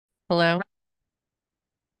Hello.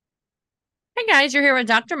 Hey guys, you're here with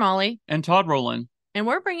Dr. Molly, And Todd Rowland. and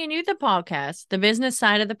we're bringing you the podcast, The Business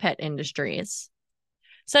Side of the Pet Industries.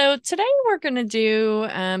 So, today we're going to do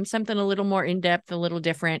something a little more in depth, a little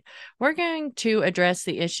different. We're going to address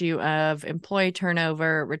the issue of employee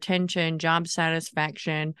turnover, retention, job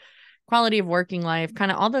satisfaction, quality of working life,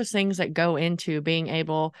 kind of all those things that go into being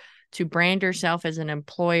able to brand yourself as an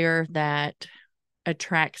employer that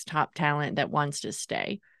attracts top talent that wants to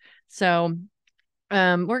stay. So,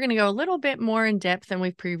 we're going to go a little bit more in depth than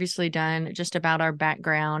we've previously done, just about our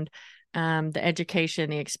background, the education,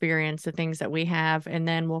 the experience, the things that we have, and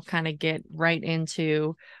then we'll kind of get right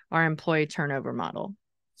into our employee turnover model.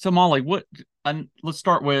 So Molly, let's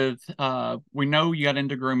start with we know you got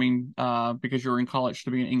into grooming because you were in college to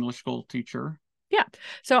be an English school teacher. Yeah.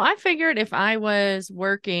 So I figured if I was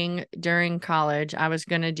working during college, I was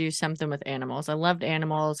going to do something with animals. I loved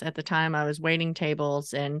animals. At the time, I was waiting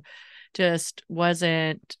tables and just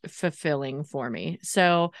wasn't fulfilling for me.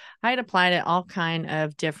 So I had applied at all kind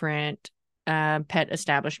of different pet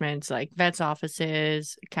establishments like vets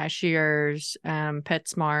offices, cashiers,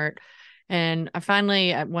 PetSmart. And I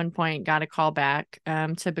finally, at one point, got a call back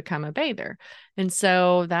to become a bather. And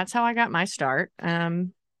so that's how I got my start.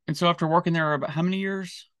 And so after working there about how many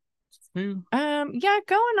years? Two? Yeah,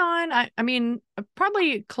 going on. I mean,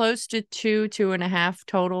 probably close to two and a half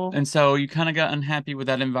total. And so you kind of got unhappy with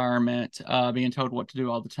that environment, being told what to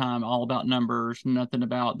do all the time, all about numbers, nothing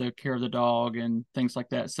about the care of the dog and things like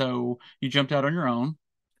that. So you jumped out on your own.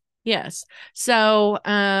 Yes. So,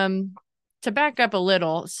 to back up a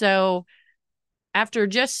little, so after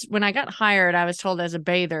just when I got hired, I was told as a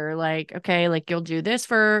bather, like, okay, like you'll do this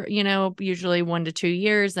for, usually 1 to 2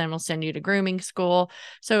 years, then we'll send you to grooming school.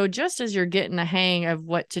 So just as you're getting the hang of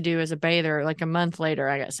what to do as a bather, like a month later,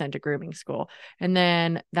 I got sent to grooming school. And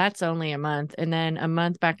then that's only a month. And then a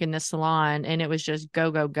month back in the salon, and it was just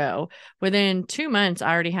go, go, go. Within 2 months,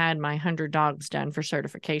 I already had my 100 dogs done for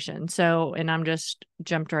certification. So, and I'm just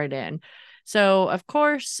jumped right in. So, of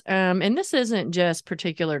course, and this isn't just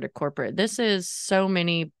particular to corporate. This is so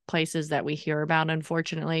many places that we hear about,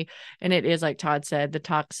 unfortunately. And it is, like Todd said, the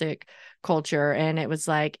toxic culture. And it was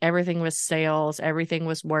like everything was sales, everything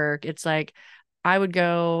was work. It's like I would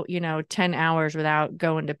go, 10 hours without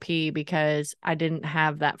going to pee because I didn't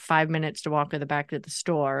have that 5 minutes to walk to the back of the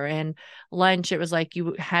store. And lunch, it was like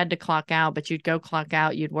you had to clock out, but you'd go clock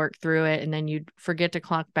out, you'd work through it, and then you'd forget to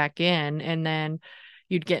clock back in. And then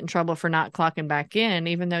you'd get in trouble for not clocking back in,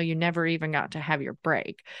 even though you never even got to have your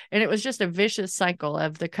break. And it was just a vicious cycle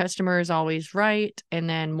of the customer is always right. And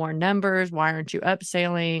then more numbers. Why aren't you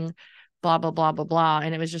upselling? Blah, blah, blah, blah, blah.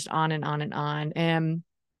 And it was just on and on and on. And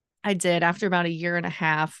I did after about a year and a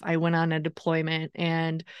half, I went on a deployment.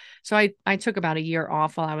 And so I took about a year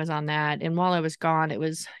off while I was on that. And while I was gone, it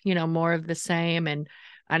was, more of the same. And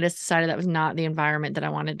I just decided that was not the environment that I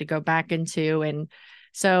wanted to go back into. And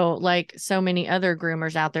so, like so many other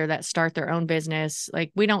groomers out there that start their own business,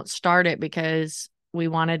 like we don't start it because we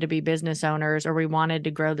wanted to be business owners or we wanted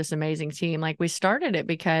to grow this amazing team. Like we started it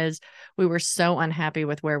because we were so unhappy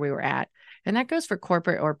with where we were at. And that goes for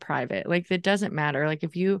corporate or private. Like it doesn't matter. Like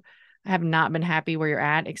if you have not been happy where you're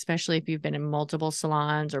at, especially if you've been in multiple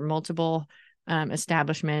salons or multiple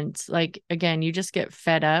establishments, like again, you just get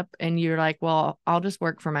fed up and you're like, well, I'll just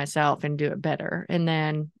work for myself and do it better. And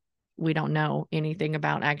then we don't know anything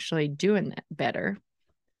about actually doing that better.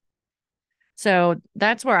 So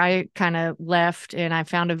that's where I kind of left and I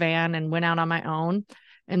found a van and went out on my own.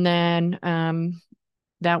 And then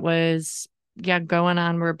that was, yeah, going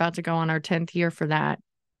on. We're about to go on our 10th year for that.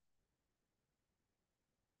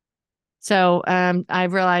 So I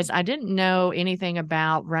realized I didn't know anything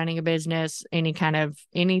about running a business, any kind of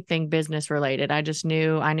anything business related. I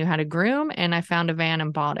knew how to groom, and I found a van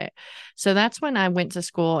and bought it. So that's when I went to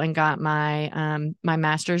school and got my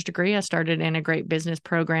master's degree. I started in a great business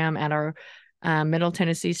program at our Middle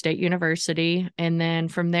Tennessee State University, and then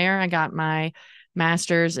from there I got my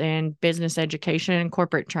master's in business education and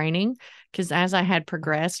corporate training. Because as I had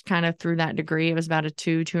progressed kind of through that degree, it was about a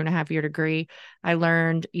 2.5 year degree. I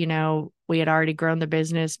learned, we had already grown the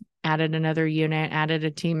business, added another unit, added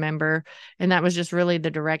a team member. And that was just really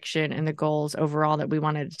the direction and the goals overall that we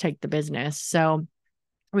wanted to take the business. So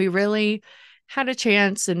we really had a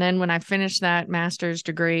chance. And then when I finished that master's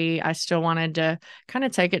degree, I still wanted to kind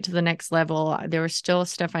of take it to the next level. There was still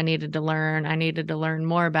stuff I needed to learn. I needed to learn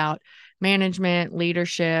more about management,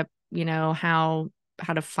 leadership,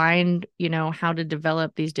 how to find, how to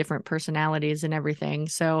develop these different personalities and everything.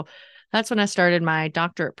 So That's when I started my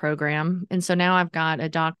doctorate program. And so now I've got a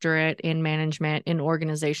doctorate in management and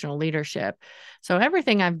organizational leadership. So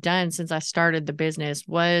everything I've done since I started the business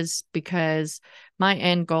was because my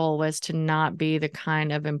end goal was to not be the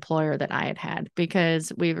kind of employer that I had had,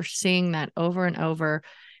 because we were seeing that over and over.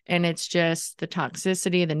 And it's just the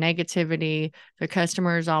toxicity, the negativity, the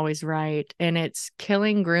customer is always right. And it's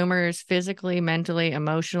killing groomers physically, mentally,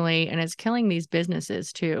 emotionally, and it's killing these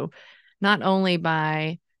businesses too, not only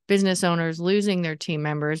by business owners losing their team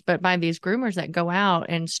members, but by these groomers that go out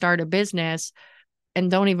and start a business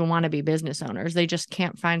and don't even want to be business owners. They just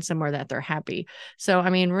can't find somewhere that they're happy. So, I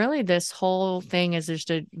mean, really, this whole thing is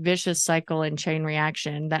just a vicious cycle and chain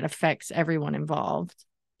reaction that affects everyone involved.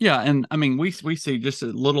 Yeah, and I mean, we see just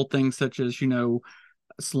little things such as,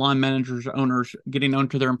 salon managers, owners getting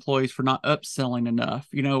onto their employees for not upselling enough.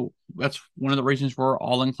 That's one of the reasons we're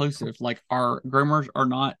all inclusive. Like, our groomers are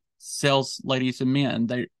not sales ladies and men.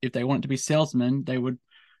 If they wanted to be salesmen, they would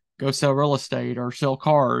go sell real estate or sell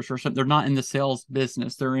cars or something. They're not in the sales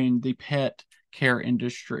business. They're in the pet care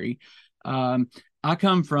industry. Um, I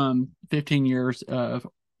come from 15 years of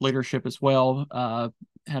leadership as well.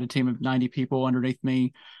 Had a team of 90 people underneath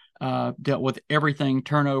me, dealt with everything,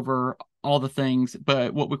 turnover, all the things.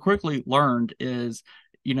 But what we quickly learned is,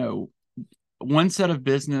 you know, one set of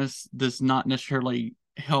business does not necessarily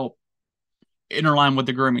help interline with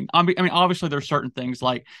the grooming. I mean, obviously there's certain things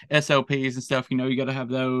like SOPs and stuff, you got to have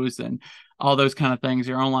those and all those kind of things,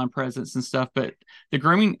 your online presence and stuff. But the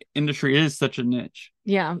grooming industry is such a niche.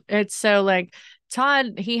 Yeah. It's so like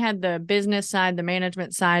Todd, he had the business side, the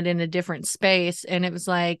management side in a different space. And it was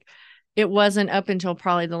like, it wasn't up until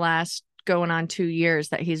probably the last going on 2 years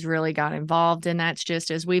that he's really got involved. And that's just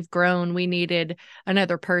as we've grown, we needed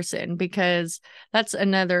another person, because that's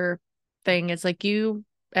another thing. It's like you,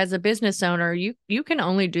 as a business owner, you can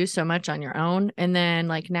only do so much on your own. And then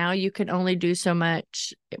like now you can only do so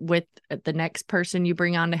much with the next person you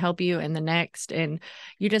bring on to help you and the next. And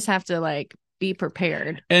you just have to like be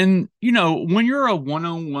prepared. And when you're a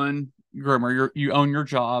one-on-one groomer, you own your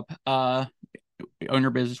job, own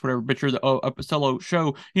your business, whatever, but you're a solo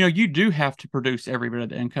show, you do have to produce every bit of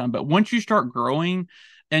the income. But once you start growing,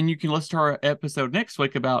 and you can listen to our episode next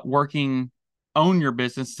week about working own your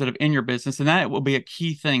business instead of in your business, and that will be a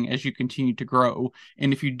key thing as you continue to grow.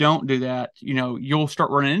 And if you don't do that, you'll start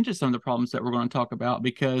running into some of the problems that we're going to talk about,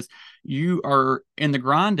 because you are in the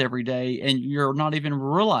grind every day and you're not even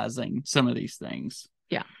realizing some of these things.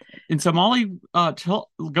 Yeah. And so, Molly,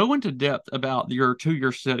 go into depth about your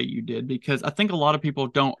 2-year study you did, because I think a lot of people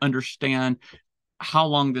don't understand how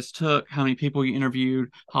long this took, how many people you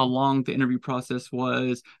interviewed, how long the interview process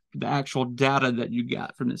was, the actual data that you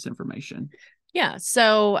got from this information. Yeah.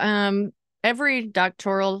 So every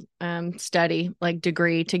doctoral study, like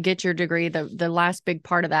degree, to get your degree, the last big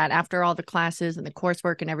part of that, after all the classes and the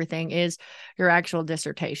coursework and everything, is your actual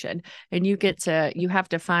dissertation. And you have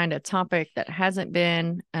to find a topic that hasn't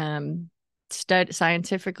been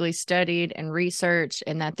scientifically studied and researched,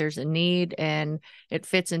 and that there's a need, and it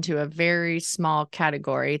fits into a very small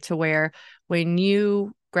category, to where when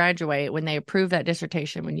you graduate, when they approve that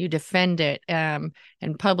dissertation, when you defend it and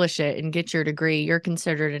publish it and get your degree, you're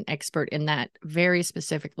considered an expert in that very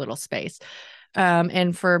specific little space.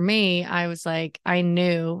 And for me, I was like, I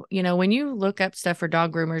knew, when you look up stuff for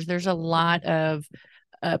dog groomers, there's a lot of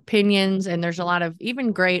opinions, and there's a lot of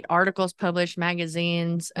even great articles published,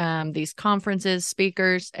 magazines, these conferences,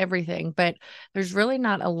 speakers, everything, but there's really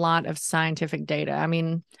not a lot of scientific data. I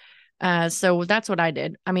mean, so that's what I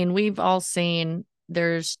did. I mean, we've all seen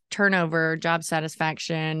there's turnover, job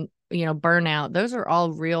satisfaction, burnout. Those are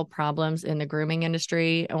all real problems in the grooming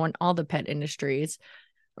industry and all the pet industries,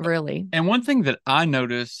 really. And one thing that I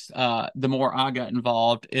noticed, the more I got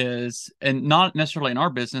involved is, and not necessarily in our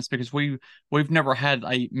business, because we've never had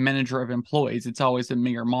a manager of employees. It's always been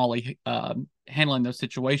me or Molly handling those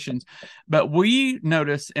situations. But we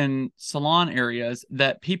noticed in salon areas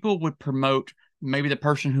that people would promote maybe the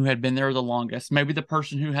person who had been there the longest, maybe the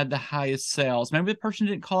person who had the highest sales, maybe the person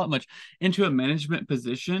who didn't call it much, into a management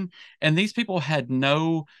position. And these people had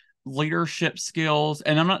no leadership skills.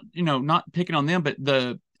 And I'm not, not picking on them, but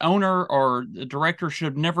the owner or the director should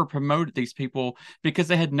have never promoted these people, because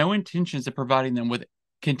they had no intentions of providing them with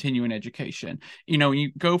continuing education.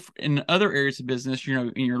 You go in other areas of business,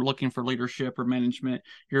 and you're looking for leadership or management,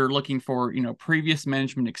 you're looking for, previous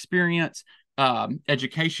management experience,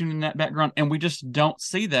 education in that background, and we just don't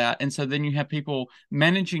see that. And so then you have people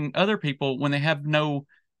managing other people when they have no,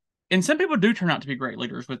 and some people do turn out to be great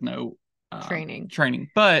leaders with no Training.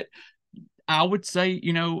 But I would say,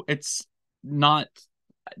 it's not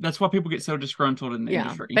that's why people get so disgruntled in the Yeah.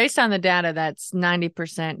 industry. Based on the data, that's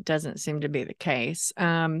 90% doesn't seem to be the case.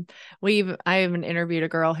 I even interviewed a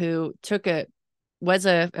girl who was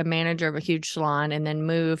a manager of a huge salon and then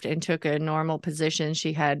moved and took a normal position.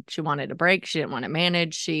 She wanted a break. She didn't want to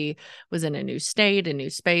manage. She was in a new state, a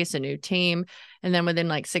new space, a new team. And then within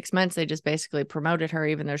like 6 months, they just basically promoted her,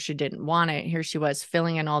 even though she didn't want it. Here she was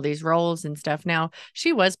filling in all these roles and stuff. Now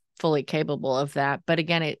she was fully capable of that. But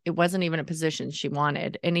again, it wasn't even a position she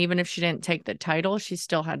wanted. And even if she didn't take the title, she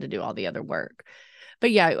still had to do all the other work.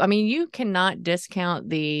 But yeah, I mean, you cannot discount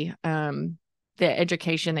the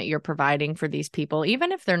education that you're providing for these people,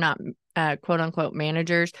 even if they're not quote unquote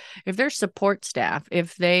managers, if they're support staff,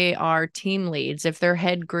 if they are team leads, if they're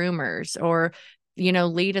head groomers or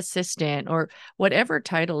lead assistant or whatever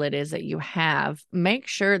title it is that you have, make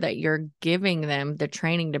sure that you're giving them the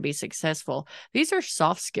training to be successful. These are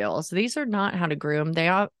soft skills. These are not how to groom.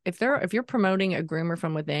 If you're promoting a groomer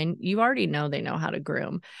from within, you already know they know how to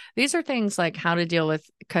groom. These are things like how to deal with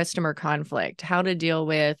customer conflict, how to deal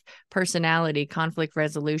with personality conflict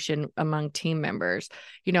resolution among team members,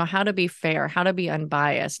 how to be fair, how to be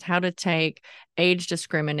unbiased, how to take age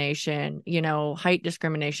discrimination, height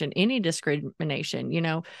discrimination, any discrimination,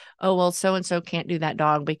 oh, well, so-and-so can't do that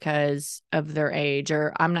dog because of their age,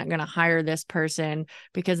 or I'm not going to hire this person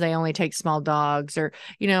because they only take small dogs, or,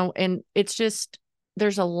 and it's just,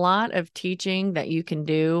 there's a lot of teaching that you can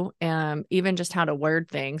do, even just how to word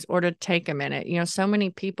things or to take a minute. So many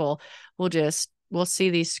people we'll see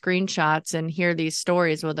these screenshots and hear these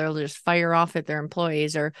stories where they'll just fire off at their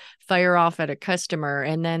employees or fire off at a customer.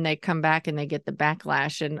 And then they come back and they get the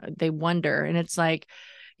backlash and they wonder. And it's like,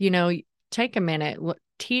 take a minute,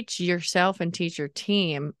 teach yourself and teach your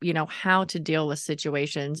team, how to deal with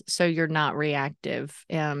situations so you're not reactive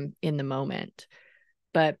in the moment.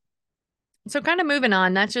 But so kind of moving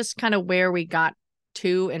on, that's just kind of where we got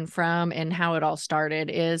to and from and how it all started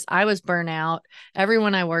is I was burnout.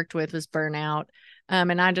 Everyone I worked with was burnout.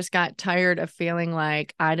 And I just got tired of feeling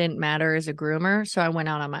like I didn't matter as a groomer. So I went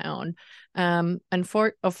out on my own.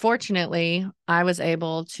 Unfortunately, I was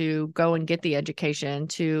able to go and get the education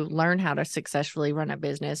to learn how to successfully run a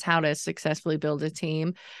business, how to successfully build a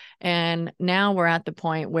team. And now we're at the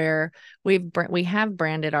point where we have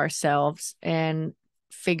branded ourselves and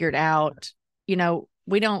figured out,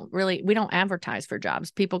 we don't advertise for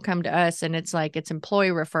jobs. People come to us and it's like, it's employee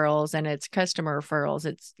referrals and it's customer referrals.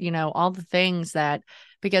 It's, all the things that,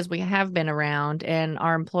 because we have been around and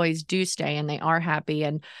our employees do stay and they are happy,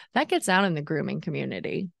 and that gets out in the grooming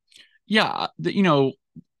community. Yeah.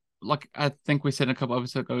 Like I think we said a couple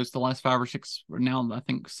episodes ago, it's the last 5 or 6, now I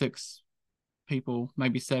think 6 people,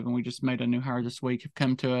 maybe 7. We just made a new hire this week, have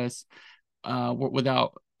come to us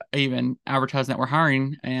without even advertising that we're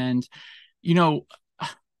hiring. And,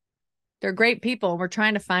 they're great people. We're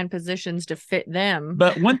trying to find positions to fit them.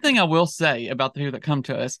 But one thing I will say about the people that come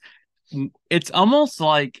to us, it's almost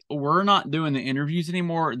like we're not doing the interviews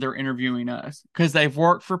anymore. They're interviewing us because they've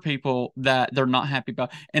worked for people that they're not happy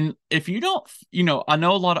about. And if you don't, I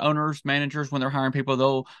know a lot of owners, managers, when they're hiring people,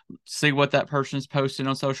 they'll see what that person's posting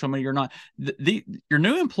on social media or not. Your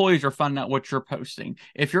new employees are finding out what you're posting.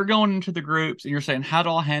 If you're going into the groups and you're saying, how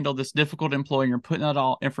do I handle this difficult employee? And you're putting that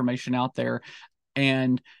all information out there,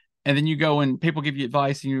 and then you go and people give you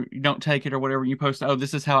advice and you don't take it or whatever. You post, oh,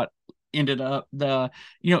 this is how it ended up.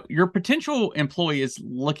 Your potential employee is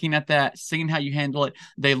looking at that, seeing how you handle it.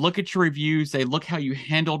 They look at your reviews. They look how you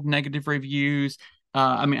handled negative reviews.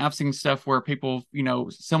 I've seen stuff where people,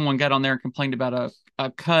 someone got on there and complained about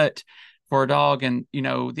a cut for a dog. And,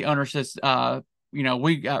 the owner says,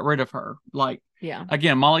 we got rid of her. Like, yeah,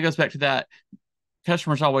 again, Molly goes back to that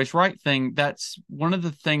customer's always right thing. That's one of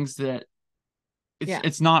the things that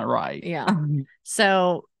it's not right. Yeah.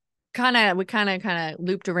 So we kind of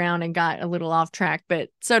looped around and got a little off track. But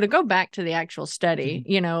so to go back to the actual study,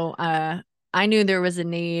 I knew there was a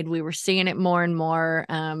need. We were seeing it more and more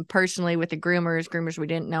personally with the groomers we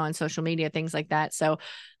didn't know on social media, things like that. So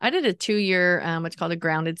I did a 2-year, what's called a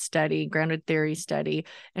grounded theory study.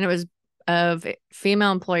 And it was of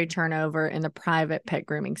female employee turnover in the private pet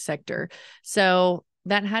grooming sector. So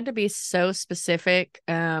that had to be so specific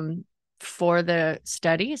for the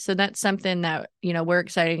study. So that's something that, we're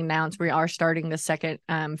excited to announce. We are starting the second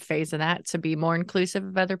phase of that to be more inclusive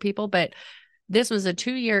of other people. But this was a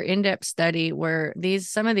 2-year in-depth study where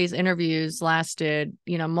some of these interviews lasted,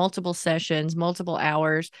 multiple sessions, multiple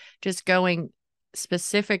hours, just going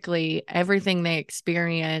specifically everything they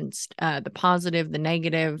experienced, the positive, the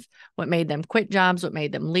negative, what made them quit jobs, what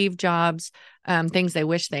made them leave jobs, things they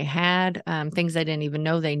wish they had, things they didn't even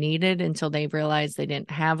know they needed until they realized they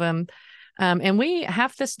didn't have them. And we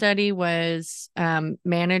half the study was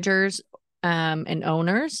managers and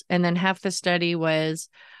owners, and then half the study was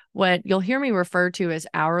what you'll hear me refer to as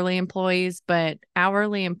hourly employees, but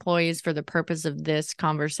hourly employees for the purpose of this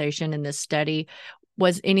conversation and this study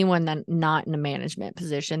was anyone that not in a management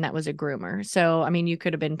position that was a groomer. So, I mean, you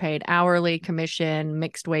could have been paid hourly, commission,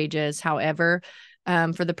 mixed wages, however.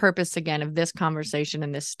 For the purpose, again, of this conversation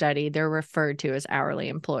and this study, they're referred to as hourly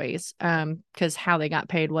employees because how they got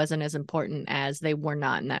paid wasn't as important as they were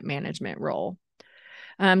not in that management role.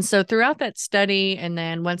 So throughout that study, and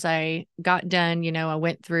then once I got done, I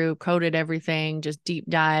went through, coded everything, just deep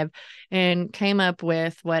dive, and came up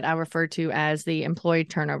with what I refer to as the employee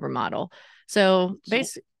turnover model. So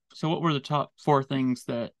basically, so what were the top four things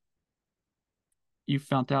that you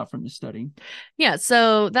found out from the study? yeah.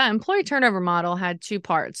 So that employee turnover model had two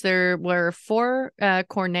parts. There were four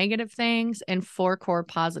core negative things and four core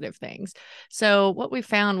positive things. So what we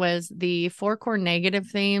found was the four core negative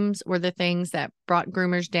themes were the things that brought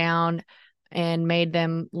groomers down and made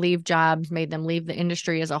them leave jobs, made them leave the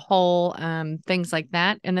industry as a whole, things like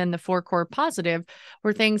that. And then the four core positive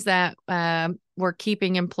were things that were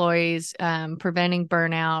keeping employees, preventing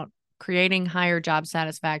burnout, creating higher job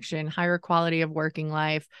satisfaction, higher quality of working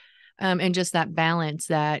life, and just that balance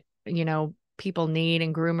that, people need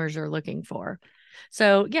and groomers are looking for.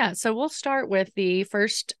 So, yeah, so we'll start with the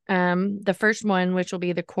first one, which will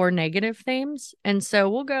be the core negative themes. And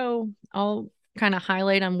so I'll kind of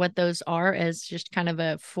highlight on what those are as just kind of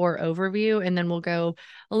a overview, and then we'll go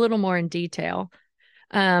a little more in detail.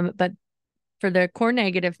 But for the core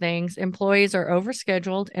negative things, employees are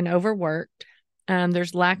overscheduled and overworked.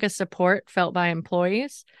 There's lack of support felt by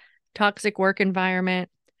employees, toxic work environment,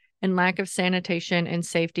 and lack of sanitation and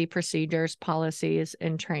safety procedures, policies,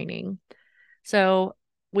 and training. So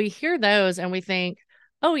we hear those and we think,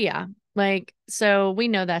 oh, yeah, so we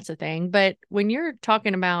know that's a thing. But when you're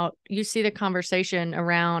talking about, you see the conversation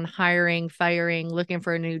around hiring, firing, looking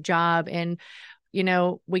for a new job, and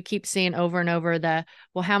we keep seeing over and over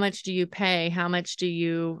well, how much do you pay? How much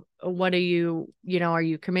what are you, are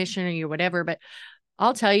you commission or you whatever? But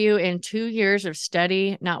I'll tell you, in 2 years of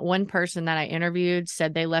study, not one person that I interviewed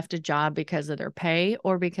said they left a job because of their pay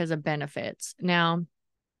or because of benefits. Now,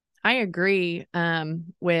 I agree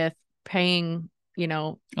with paying,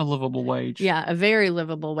 a livable wage. Yeah, a very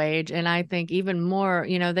livable wage. And I think even more,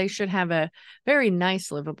 they should have a very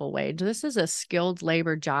nice livable wage. This is a skilled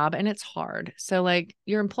labor job and it's hard. So,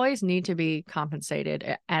 your employees need to be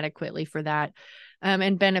compensated adequately for that.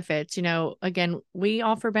 And benefits, again, we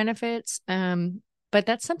offer benefits. But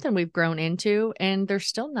that's something we've grown into, and they're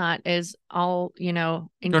still not as all, they're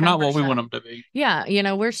not what we want them to be.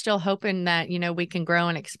 Yeah, we're still hoping that, we can grow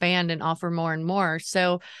and expand and offer more and more.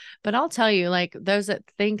 So, but I'll tell you, those that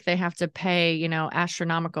think they have to pay,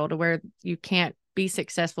 astronomical to where you can't be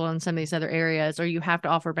successful in some of these other areas, or you have to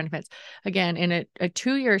offer benefits. Again, in a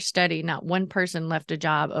 2-year study, not one person left a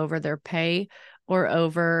job over their pay or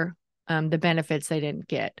over the benefits they didn't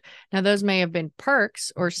get. Now, those may have been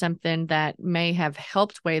perks or something that may have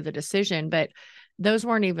helped weigh the decision, but those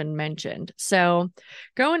weren't even mentioned. So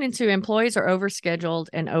going into employees are overscheduled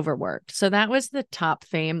and overworked. So that was the top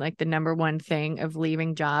theme, the number one thing of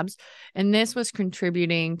leaving jobs. And this was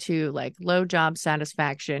contributing to low job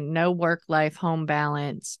satisfaction, no work-life home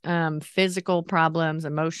balance, physical problems,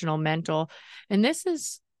 emotional, mental. And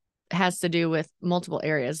this has to do with multiple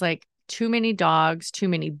areas, too many dogs, too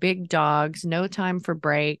many big dogs, no time for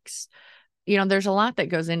breaks. There's a lot that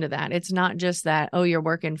goes into that. It's not just that, oh, you're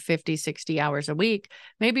working 50, 60 hours a week.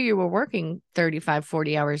 Maybe you were working 35,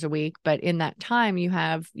 40 hours a week, but in that time you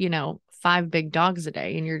have, 5 big dogs a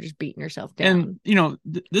day and you're just beating yourself down.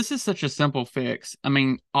 And, this is such a simple fix. I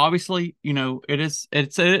mean, obviously, it's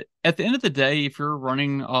at the end of the day, if you're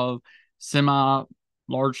running a semi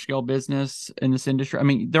large scale business in this industry, I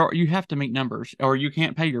mean, you have to meet numbers or you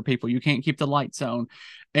can't pay your people. You can't keep the lights on.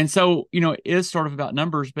 And so, it is sort of about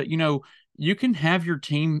numbers, but you can have your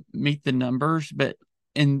team meet the numbers, but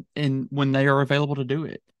in when they are available to do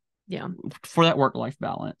it. Yeah. For that work-life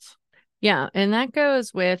balance. Yeah. And that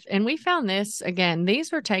goes with, and we found this again,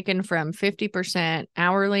 these were taken from 50%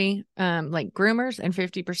 hourly, groomers, and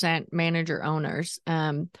 50% manager owners.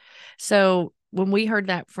 So when we heard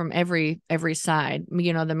that from every side,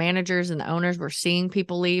 the managers and the owners were seeing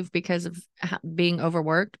people leave because of being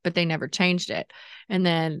overworked, but they never changed it. And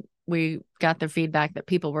then we got the feedback that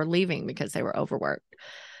people were leaving because they were overworked.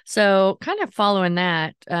 So kind of following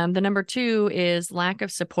that, the number 2 is lack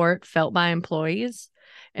of support felt by employees.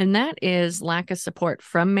 And that is lack of support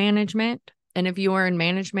from management. And if you are in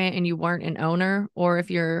management and you weren't an owner, or if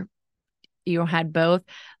you're you had both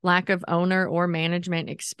lack of owner or management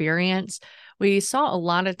experience. We saw a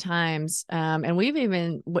lot of times, and we've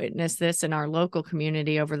even witnessed this in our local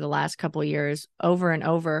community over the last couple of years, over and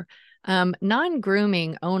over.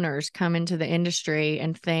 Non-grooming owners come into the industry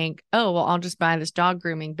and think, oh, well, I'll just buy this dog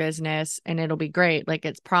grooming business and it'll be great. Like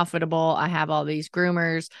it's profitable. I have all these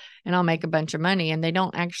groomers and I'll make a bunch of money. And they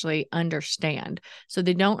don't actually understand. So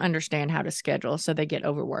they don't understand how to schedule. So they get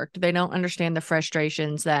overworked. They don't understand the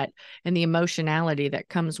frustrations that and the emotionality that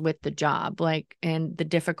comes with the job, like and the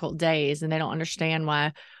difficult days. And they don't understand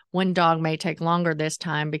why one dog may take longer this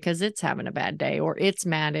time because it's having a bad day or it's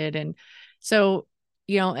matted. And so,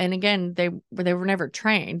 and again, they were never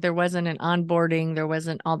trained. There wasn't an onboarding. There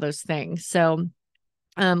wasn't all those things. So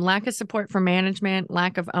lack of support from management,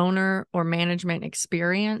 lack of owner or management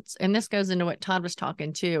experience. And this goes into what Todd was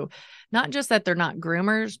talking to, not just that they're not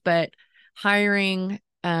groomers, but hiring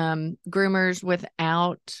groomers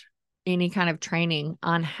without any kind of training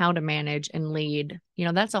on how to manage and lead.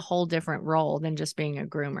 That's a whole different role than just being a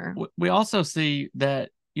groomer. We also see that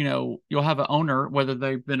you'll have an owner, whether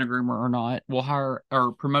they've been a groomer or not, will hire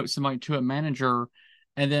or promote somebody to a manager.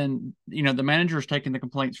 And then, the manager is taking the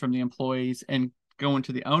complaints from the employees and going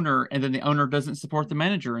to the owner. And then the owner doesn't support the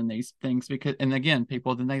manager in these things and again,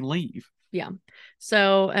 then they leave. Yeah.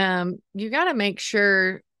 So you got to make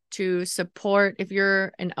sure to support, if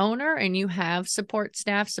you're an owner and you have support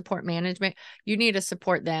staff, support management, you need to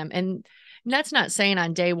support them. And that's not saying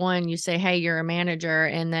on day one, you say, hey, you're a manager,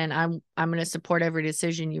 and then I'm going to support every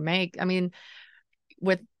decision you make. I mean,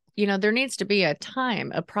 there needs to be a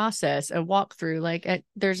time, a process, a walkthrough. Like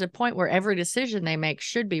there's a point where every decision they make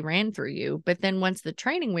should be ran through you. But then once the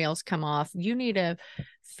training wheels come off, you need to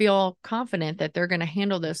feel confident that they're going to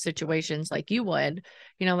handle those situations like you would.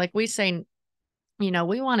 Like we say, we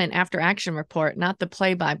want an after action report, not the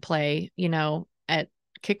play by play, at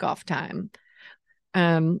kickoff time.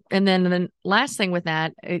 And then the last thing with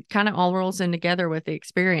that, it kind of all rolls in together with the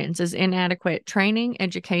experience, is inadequate training,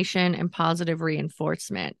 education, and positive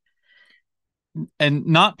reinforcement. And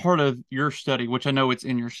not part of your study, which I know it's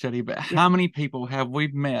in your study, but how many people have we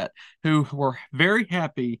met who were very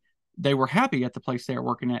happy? They were happy at the place they were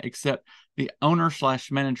working at, except the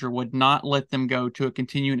owner/manager would not let them go to a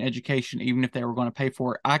continuing education, even if they were going to pay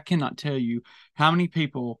for it. I cannot tell you how many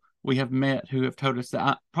people we have met who have told us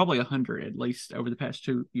that, probably 100 at least over the past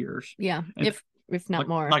 2 years. Yeah, and if not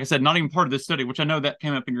more. Like I said, not even part of this study, which I know that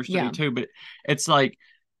came up in your study too. But it's like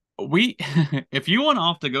if you want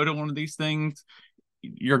off to go to one of these things,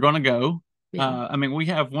 you're going to go. Yeah. I mean, we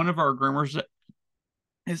have one of our groomers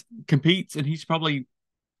that competes, and he's probably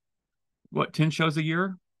 10 shows a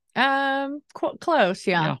year. Close,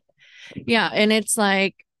 yeah. And it's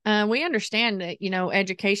like, we understand that,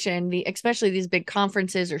 education, especially these big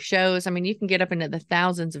conferences or shows, I mean, you can get up into the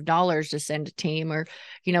thousands of dollars to send a team or,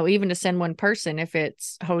 even to send one person, if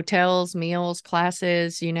it's hotels, meals,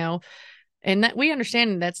 classes, and that we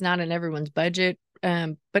understand that's not in everyone's budget.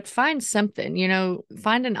 But find something,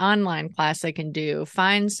 find an online class they can do,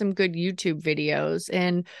 find some good YouTube videos.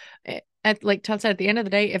 And like Todd said, at the end of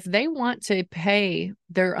the day, if they want to pay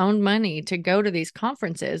their own money to go to these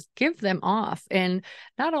conferences, give them off. And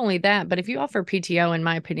not only that, but if you offer PTO, in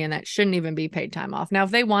my opinion, that shouldn't even be paid time off. Now,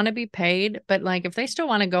 if they want to be paid, but like if they still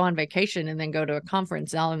want to go on vacation and then go to a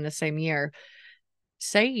conference all in the same year,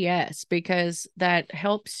 say yes, because that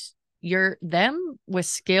helps them with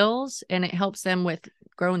skills and it helps them with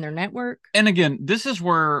growing their network. And again, this is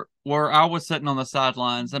where I was sitting on the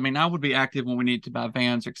sidelines. I mean, I would be active when we need to buy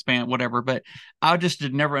vans, expand, whatever, but I just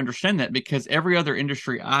did never understand that, because every other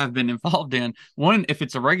industry I've been involved in, one, if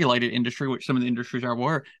it's a regulated industry, which some of the industries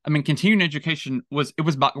were, I mean, continuing education was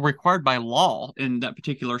required by law in that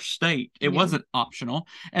particular state. It wasn't optional.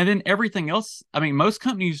 And then everything else, I mean, most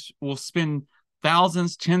companies will spend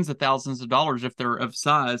thousands, tens of thousands of dollars, if they're of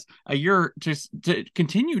size, a year to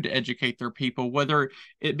continue to educate their people, whether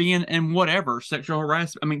it be in whatever, sexual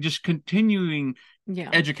harassment. I mean, just continuing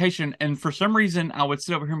education. And for some reason, I would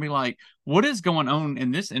sit over here and be like, what is going on in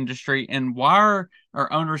this industry? And why are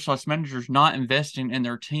our owners/managers not investing in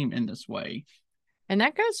their team in this way? And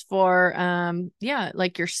that goes for,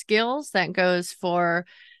 like your skills, that goes for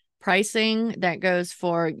pricing, that goes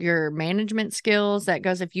for your management skills, that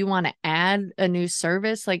goes if you want to add a new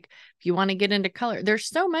service, like if you want to get into color. There's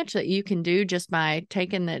so much that you can do just by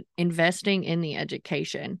investing in the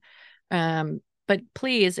education. But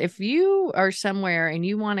please, if you are somewhere and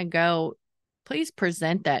you want to go, please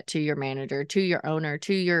present that to your manager, to your owner,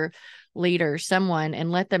 to your leader, someone,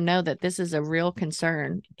 and let them know that this is a real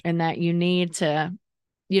concern and that you need to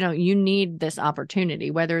you need this opportunity,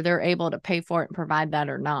 whether they're able to pay for it and provide that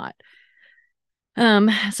or not.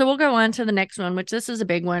 So we'll go on to the next one, which this is a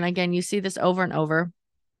big one. Again, you see this over and over.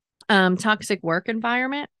 Toxic work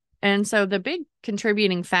environment. And so the big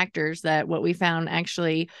contributing factors that what we found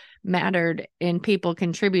actually mattered in people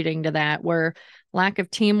contributing to that were lack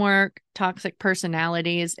of teamwork, toxic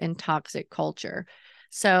personalities, and toxic culture.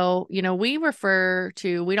 So,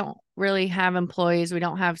 we don't really have employees, we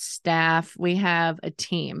don't have staff, we have a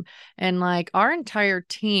team. And like our entire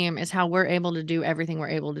team is how we're able to do everything we're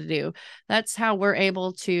able to do. That's how we're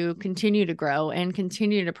able to continue to grow and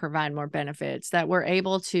continue to provide more benefits, that we're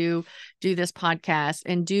able to do this podcast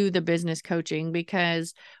and do the business coaching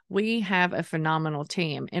because we have a phenomenal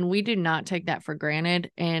team and we do not take that for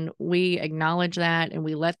granted. And we acknowledge that and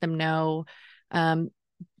we let them know, um,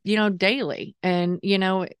 daily. And,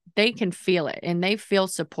 they can feel it and they feel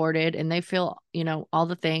supported and they feel, all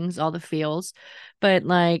the things, all the feels. But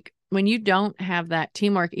like when you don't have that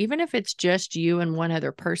teamwork, even if it's just you and one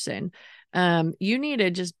other person, you need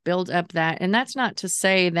to just build up that. And that's not to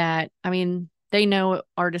say that, I mean, they know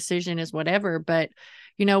our decision is whatever, but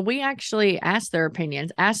we actually ask their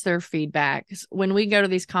opinions, ask their feedbacks. When we go to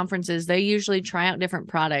these conferences, they usually try out different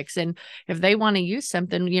products. And if they want to use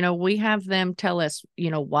something, we have them tell us,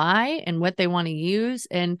 why and what they want to use.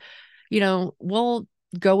 And, we'll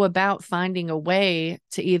go about finding a way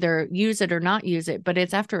to either use it or not use it. But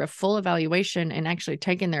it's after a full evaluation and actually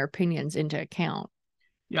taking their opinions into account.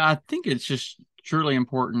 Yeah, I think it's just truly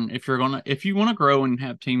important if you want to grow and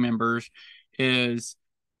have team members, is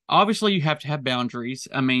obviously you have to have boundaries.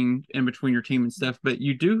 I mean, in between your team and stuff, but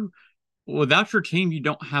you do without your team, you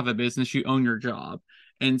don't have a business, you own your job.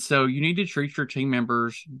 And so you need to treat your team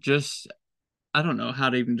members just, I don't know how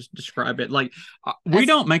to even just describe it. Like, we That's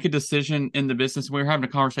don't make a decision in the business. We were having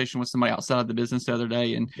a conversation with somebody outside the business the other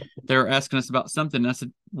day, and they were asking us about something. And I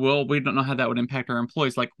said, well, we don't know how that would impact our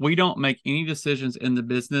employees. Like, we don't make any decisions in the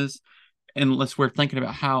business unless we're thinking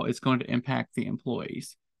about how it's going to impact the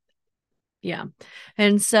employees. Yeah.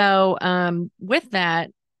 And so with that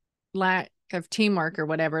lack of teamwork or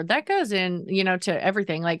whatever, that goes in, to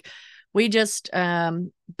everything. Like we just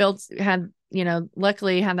luckily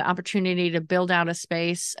had the opportunity to build out a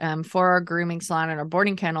space for our grooming salon and our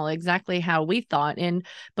boarding kennel exactly how we thought. And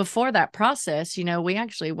before that process, we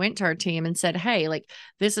actually went to our team and said, hey, like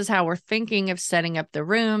this is how we're thinking of setting up the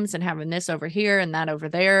rooms and having this over here and that over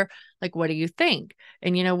there. Like, what do you think?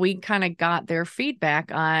 And, we kind of got their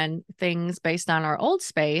feedback on things based on our old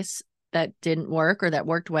space that didn't work or that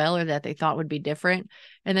worked well or that they thought would be different.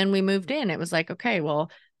 And then we moved in. It was like, okay, well,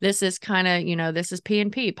 this is kind of, this is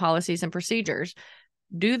P&P, policies and procedures.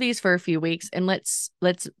 Do these for a few weeks and let's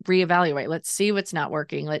reevaluate. Let's see what's not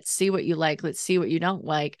working. Let's see what you like. Let's see what you don't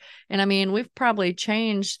like. And I mean, we've probably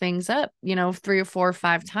changed things up, 3 or 4 or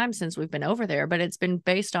 5 times since we've been over there, but it's been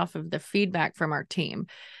based off of the feedback from our team.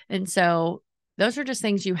 And so those are just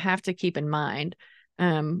things you have to keep in mind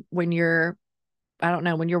when you're, I don't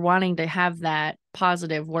know, when you're wanting to have that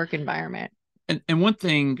positive work environment. And one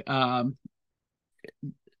thing, I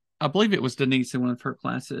believe it was Denise in one of her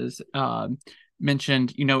classes,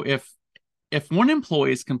 mentioned, if one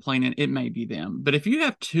employee is complaining, it may be them. But if you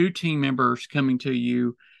have two team members coming to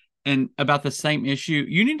you and about the same issue,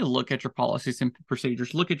 you need to look at your policies and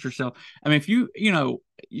procedures. Look at yourself. I mean,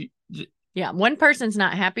 if yeah, one person's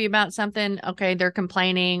not happy about something, okay, they're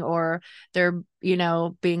complaining or they're,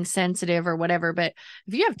 being sensitive or whatever. But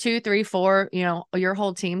if you have 2, 3, 4, your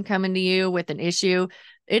whole team coming to you with an issue,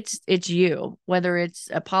 it's you, whether it's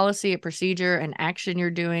a policy, a procedure, an action you're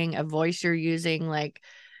doing, a voice you're using, like,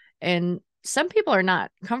 and some people are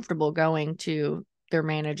not comfortable going to their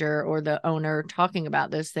manager or the owner talking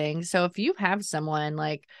about those things. So if you have someone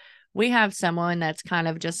like we have someone that's kind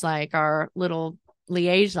of just like our little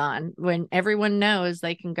liaison, when everyone knows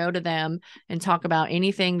they can go to them and talk about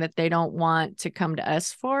anything that they don't want to come to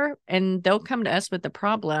us for, and they'll come to us with the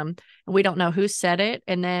problem and we don't know who said it.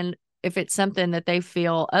 And then if it's something that they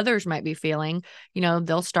feel others might be feeling,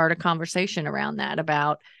 they'll start a conversation around that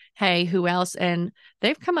about, hey, who else? And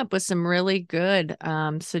they've come up with some really good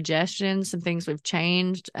suggestions, some things we've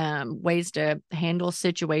changed, ways to handle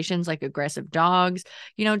situations like aggressive dogs,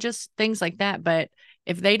 just things like that. But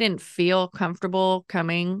if they didn't feel comfortable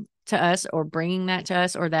coming to us or bringing that to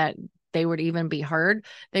us, or that they would even be heard,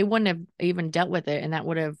 they wouldn't have even dealt with it. And that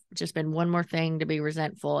would have just been one more thing to be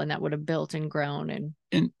resentful, and that would have built and grown.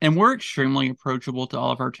 and we're extremely approachable to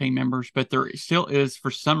all of our team members, but there still is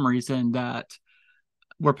for some reason that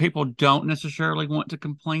where people don't necessarily want to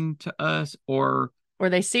complain to us, or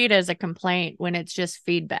they see it as a complaint when it's just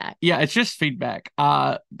feedback. Yeah, it's just feedback.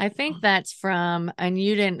 I think that's from, and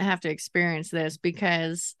you didn't have to experience this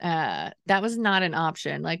because that was not an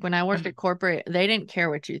option. Like when I worked at corporate, they didn't care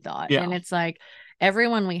what you thought. Yeah. And it's like,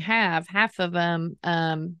 everyone we have, half of them,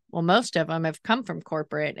 well, most of them have come from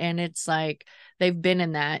corporate, and it's like they've been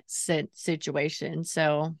in that situation.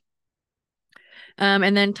 So,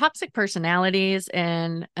 and then toxic personalities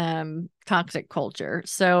and toxic culture.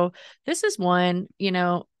 So this is one,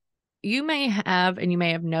 you may have, and you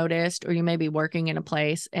may have noticed, or you may be working in a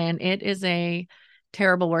place and it is a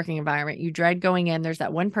terrible working environment. You dread going in. There's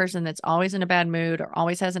that one person that's always in a bad mood or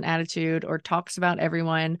always has an attitude or talks about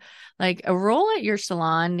everyone. Like, a rule at your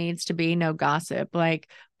salon needs to be no gossip. Like,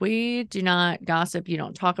 we do not gossip. You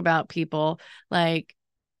don't talk about people. Like,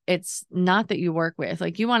 it's not that you work with,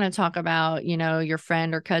 like, you want to talk about, your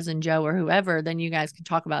friend or cousin Joe or whoever, then you guys can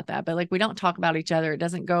talk about that. But like, we don't talk about each other. It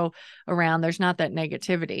doesn't go around. There's not that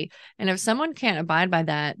negativity. And if someone can't abide by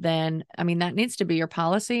that, then I mean, that needs to be your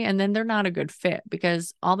policy. And then they're not a good fit,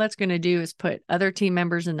 because all that's going to do is put other team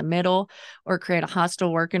members in the middle or create a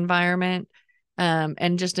hostile work environment.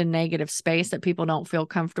 And just a negative space that people don't feel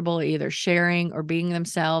comfortable either sharing or being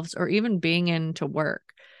themselves or even being in to work.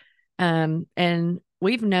 And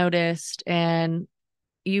we've noticed, and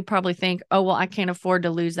you probably think, oh, well, I can't afford to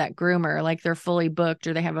lose that groomer. Like, they're fully booked,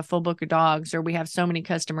 or they have a full book of dogs, or we have so many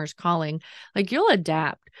customers calling. Like, you'll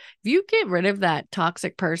adapt. If you get rid of that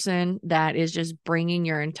toxic person that is just bringing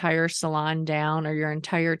your entire salon down or your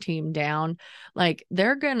entire team down, like,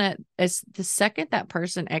 they're gonna, as the second that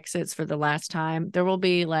person exits for the last time, there will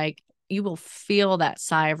be like, you will feel that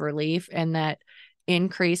sigh of relief and that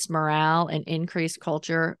increased morale and increased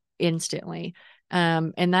culture instantly.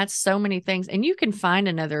 And that's so many things. And you can find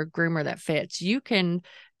another groomer that fits. You can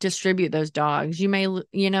distribute those dogs. You may,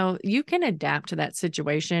 you can adapt to that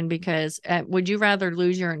situation, because would you rather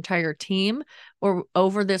lose your entire team or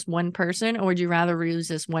over this one person, or would you rather lose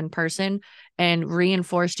this one person and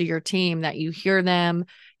reinforce to your team that you hear them,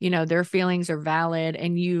 their feelings are valid,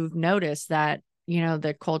 and you've noticed that,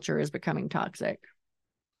 the culture is becoming toxic.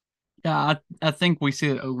 Yeah, I think we see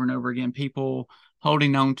it over and over again. People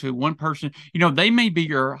holding on to one person. They may be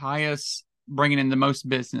your highest, bringing in the most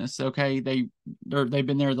business. Okay, they've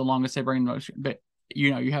been there the longest. They bring the most, but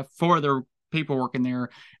you have four other people working there,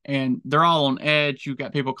 and they're all on edge. You've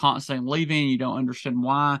got people constantly leaving. You don't understand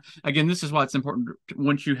why. Again, this is why it's important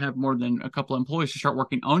once you have more than a couple of employees to start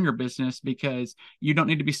working on your business, because you don't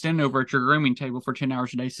need to be standing over at your grooming table for 10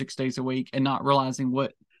 hours a day, 6 days a week, and not realizing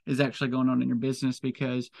what is actually going on in your business.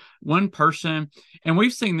 Because one person, and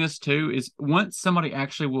we've seen this too, is once somebody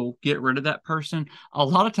actually will get rid of that person, a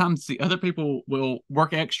lot of times the other people will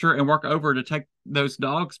work extra and work over to take those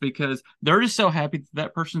dogs, because they're just so happy that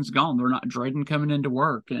that person's gone. They're not dreading coming into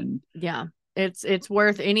work. And Yeah. It's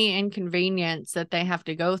worth any inconvenience that they have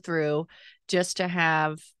to go through just to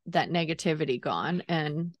have that negativity gone.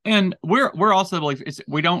 and we're also like,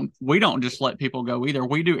 we don't just let people go either.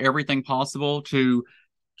 We do everything possible to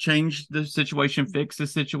change the situation, fix the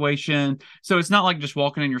situation. So it's not like just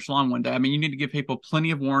walking in your salon one day. I mean, you need to give people plenty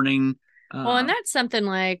of warning. Well, and that's something,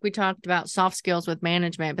 like we talked about soft skills with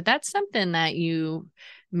management, but that's something that you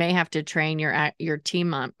may have to train your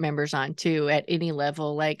team members on too, at any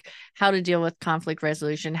level, like how to deal with conflict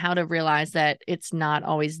resolution, how to realize that it's not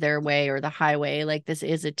always their way or the highway. Like, this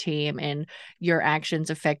is a team and your actions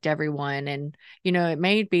affect everyone. And, it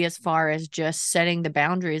may be as far as just setting the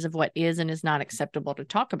boundaries of what is and is not acceptable to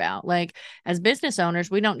talk about. Like, as business owners,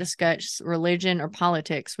 we don't discuss religion or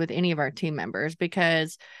politics with any of our team members,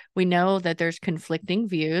 because we know that there's conflicting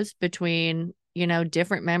views between,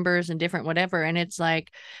 different members and different whatever. And it's like,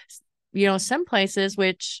 some places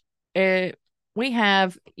which we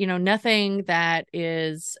have, nothing that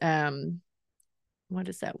is, what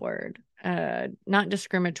is that word? Not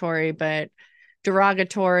discriminatory, but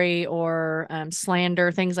derogatory or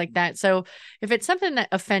slander, things like that. So if it's something that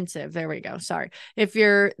offensive, there we go. Sorry. If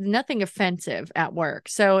you're nothing offensive at work.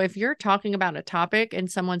 So if you're talking about a topic and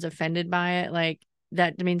someone's offended by it, like,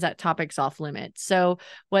 that means that topic's off limits. So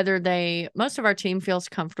most of our team feels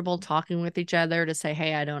comfortable talking with each other to say,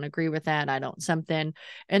 hey, I don't agree with that. I don't something.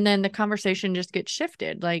 And then the conversation just gets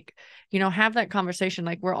shifted. Like, have that conversation.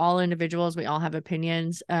 Like, we're all individuals. We all have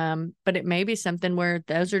opinions. But it may be something where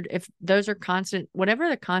if those are constant, whatever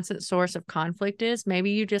the constant source of conflict is,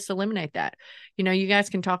 maybe you just eliminate that. You guys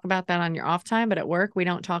can talk about that on your off time, but at work, we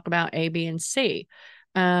don't talk about A, B, and C.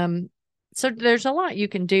 So there's a lot you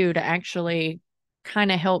can do to actually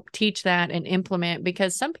kind of help teach that and implement,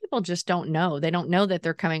 because some people just don't know. They don't know that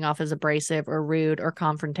they're coming off as abrasive or rude or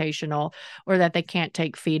confrontational, or that they can't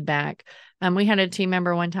take feedback. We had a team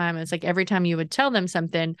member one time, it's like every time you would tell them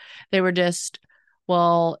something, they were just,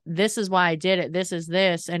 well, this is why I did it. This is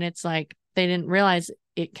this. And it's like, they didn't realize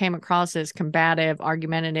it came across as combative,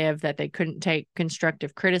 argumentative, that they couldn't take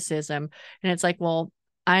constructive criticism. And it's like, well,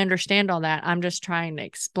 I understand all that. I'm just trying to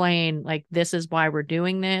explain, like, this is why we're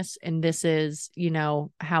doing this, and this is,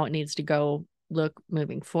 how it needs to go look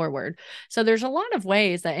moving forward. So there's a lot of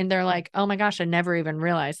ways that, and they're like, oh my gosh, I never even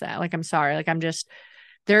realized that. Like, I'm sorry. Like,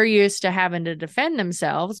 they're used to having to defend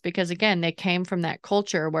themselves because, again, they came from that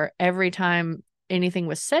culture where every time anything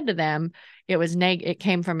was said to them, it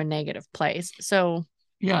came from a negative place. So,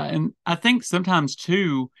 Yeah, and I think sometimes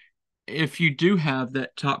too, if you do have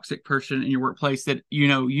that toxic person in your workplace that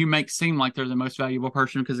you make seem like they're the most valuable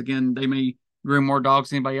person because again they may groom more dogs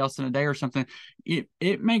than anybody else in a day or something,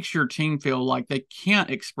 it makes your team feel like they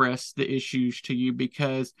can't express the issues to you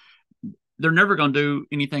because they're never going to do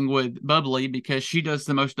anything with Bubbly because she does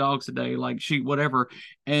the most dogs a day, like she whatever.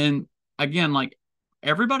 And again, like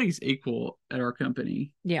everybody's equal at our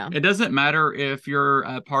company. yeah. It doesn't matter if you're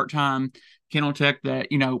a part-time kennel tech that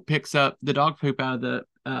picks up the dog poop out of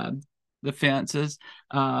the fences,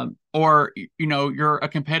 or you're a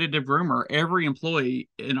competitive groomer. Every employee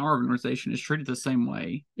in our organization is treated the same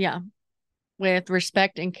way. Yeah. With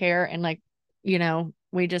respect and care. And like,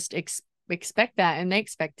 we just expect that, and they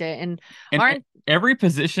expect it. And And aren't, every yeah,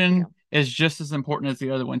 position is just as important as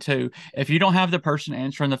the other one too. If you don't have the person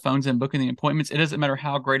answering the phones and booking the appointments, it doesn't matter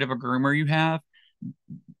how great of a groomer you have.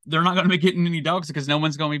 They're not going to be getting any dogs because no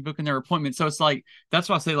one's going to be booking their appointments. So it's like that's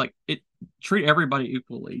why I say like treat everybody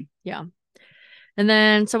equally. yeah. And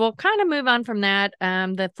then, so we'll kind of move on from that.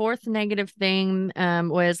 The fourth negative thing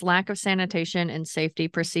was lack of sanitation and safety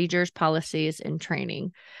procedures, policies, and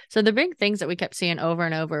training. So the big things that we kept seeing over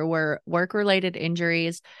and over were work-related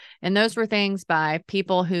injuries. And those were things by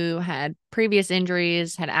people who had previous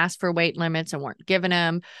injuries, had asked for weight limits and weren't given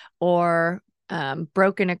them, or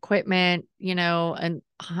broken equipment, and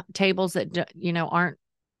tables that, aren't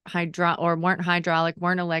weren't hydraulic,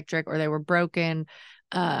 weren't electric, or they were broken.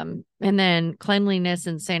 And then cleanliness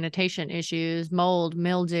and sanitation issues, mold,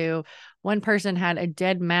 mildew. One person had a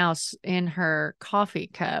dead mouse in her coffee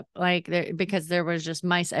cup, because there was just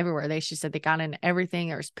mice everywhere. She said they got in everything.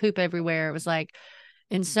 There was poop everywhere. It was like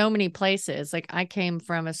in so many places. Like, I came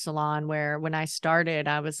from a salon where when I started,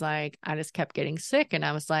 I was like, I just kept getting sick. And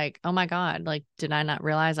I was like, oh my God, like, did I not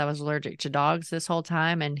realize I was allergic to dogs this whole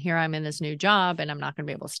time? And here I'm in this new job and I'm not going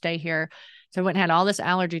to be able to stay here. So I went and had all this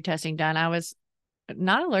allergy testing done. I was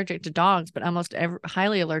not allergic to dogs, but almost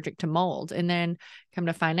highly allergic to mold. And then come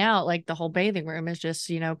to find out, like, the whole bathing room is just,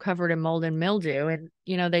 covered in mold and mildew. And,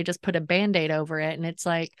 they just put a Band-Aid over it. And it's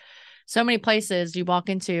like so many places you walk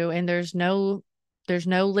into and there's no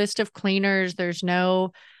list of cleaners. There's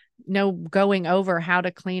no going over how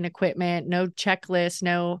to clean equipment, no checklist,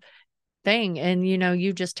 no thing. And,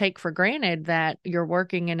 you just take for granted that you're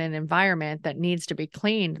working in an environment that needs to be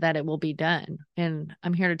cleaned, that it will be done. And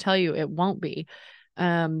I'm here to tell you it won't be.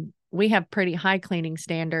 We have pretty high cleaning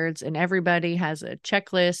standards, and everybody has a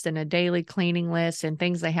checklist and a daily cleaning list and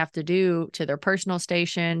things they have to do to their personal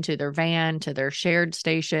station, to their van, to their shared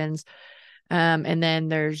stations. And then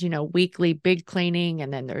there's, weekly big cleaning,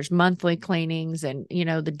 and then there's monthly cleanings and,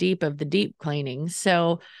 the deep of the deep cleanings.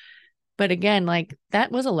 So, but again, like,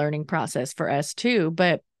 that was a learning process for us too.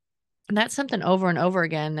 But that's something over and over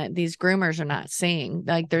again that these groomers are not seeing.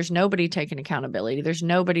 Like, there's nobody taking accountability. There's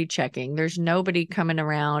nobody checking. There's nobody coming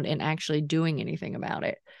around and actually doing anything about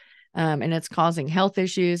it. And it's causing health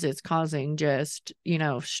issues. It's causing just,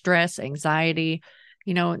 stress, anxiety,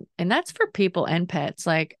 and that's for people and pets.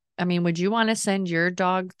 Like, I mean, would you want to send your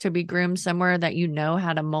dog to be groomed somewhere that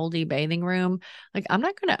had a moldy bathing room? Like, I'm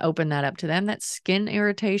not going to open that up to them. That's skin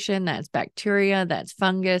irritation, that's bacteria, that's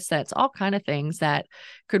fungus, that's all kind of things that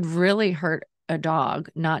could really hurt a dog,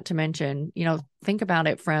 not to mention, think about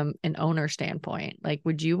it from an owner standpoint. Like,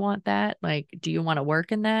 would you want that? Like, do you want to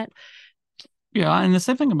work in that? Yeah, and the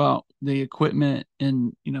same thing about the equipment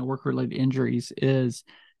and work related injuries is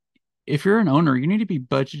if you're an owner, you need to be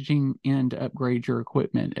budgeting in to upgrade your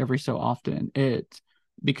equipment every so often.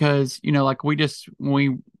 Because like when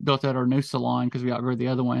we built out our new salon because we outgrew the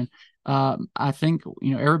other one. I think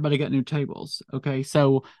everybody got new tables. Okay,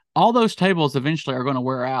 so all those tables eventually are going to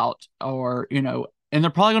wear out, or and they're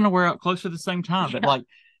probably going to wear out close to the same time. But like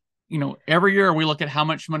every year we look at how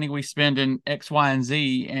much money we spend in X, Y, and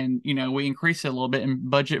Z, and we increase it a little bit and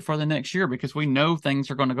budget for the next year because we know things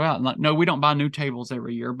are going to go out. And like, no, we don't buy new tables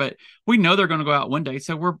every year, but we know they're going to go out one day.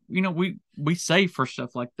 So we're, we save for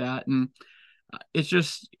stuff like that. And it's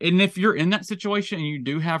just, and if you're in that situation and you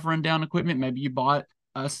do have rundown equipment, maybe you bought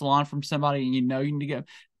a salon from somebody and you need to get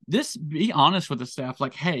this, be honest with the staff.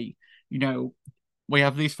 Like, hey, we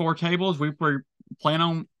have these 4 tables. We plan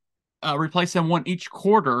on replace them one each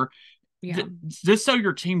quarter. Yeah. Just so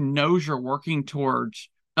your team knows you're working towards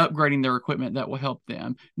upgrading their equipment that will help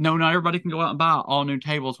them. No, not everybody can go out and buy all new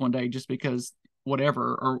tables one day just because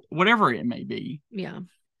whatever it may be. Yeah.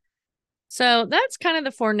 So that's kind of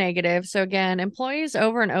the four negatives. So again, employees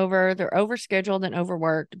over and over, they're overscheduled and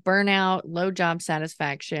overworked, burnout, low job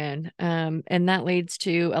satisfaction, and that leads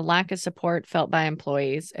to a lack of support felt by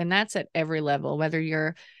employees. And that's at every level, whether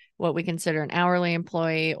you're what we consider an hourly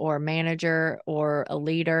employee or manager or a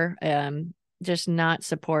leader, just not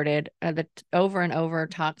supported. The over and over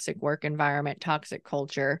toxic work environment, toxic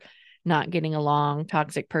culture, not getting along,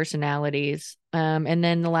 toxic personalities, and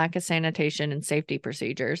then the lack of sanitation and safety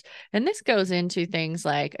procedures. And this goes into things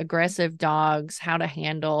like aggressive dogs, how to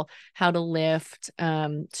handle, how to lift,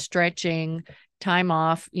 stretching, time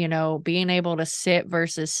off, being able to sit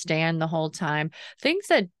versus stand the whole time. Things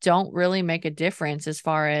that don't really make a difference as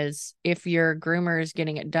far as if your groomer is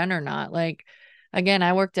getting it done or not. Like, again,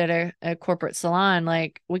 I worked at a corporate salon.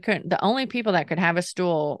 Like, the only people that could have a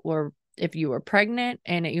stool were if you were pregnant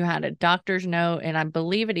and you had a doctor's note, and I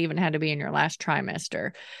believe it even had to be in your last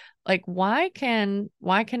trimester. Like, why can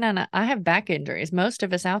I have back injuries? Most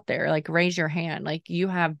of us out there, like, raise your hand. Like, you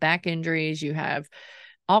have back injuries, you have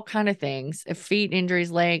all kind of things, feet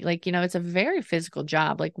injuries, leg, like, it's a very physical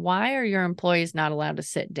job. Like, why are your employees not allowed to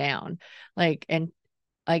sit down? Like,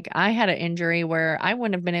 I had an injury where I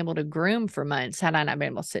wouldn't have been able to groom for months had I not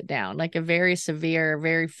been able to sit down, like a very severe,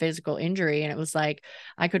 very physical injury. And it was like,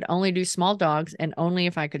 I could only do small dogs and only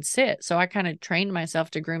if I could sit. So I kind of trained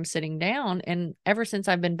myself to groom sitting down. And ever since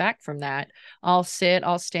I've been back from that, I'll sit,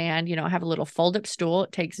 I'll stand, I have a little fold up stool.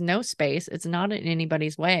 It takes no space. It's not in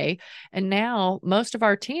anybody's way. And now most of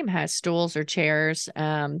our team has stools or chairs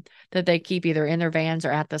that they keep either in their vans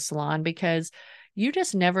or at the salon, because you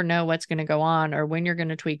just never know what's going to go on, or when you're going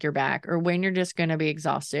to tweak your back, or when you're just going to be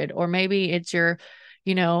exhausted, or maybe it's your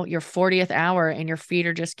 40th hour and your feet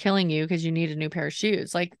are just killing you because you need a new pair of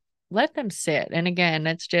shoes. Like, let them sit. And again,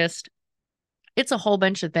 it's a whole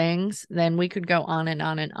bunch of things. Then we could go on and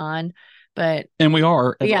on and on, but And we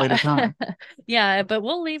are at a yeah, later time. yeah, but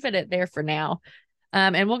we'll leave it at there for now.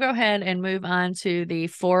 And we'll go ahead and move on to the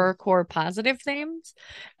 4 core positive themes.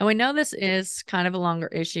 And we know this is kind of a longer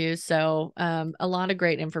issue, so a lot of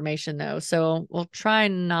great information though. So we'll try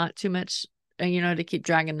not too much, to keep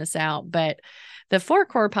dragging this out. But the 4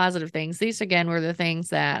 core positive things, these again were the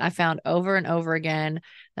things that I found over and over again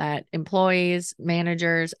that employees,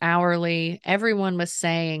 managers, hourly, everyone was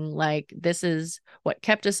saying, like, this is what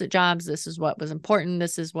kept us at jobs. This is what was important.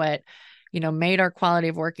 This is what made our quality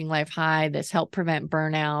of working life high. This helped prevent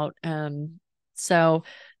burnout. So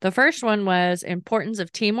the first one was importance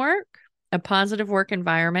of teamwork, a positive work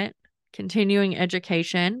environment, continuing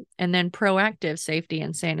education, and then proactive safety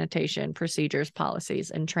and sanitation procedures,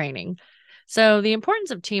 policies, and training. So the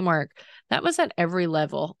importance of teamwork, that was at every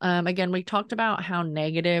level. Again, we talked about how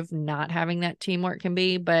negative not having that teamwork can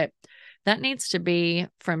be, but that needs to be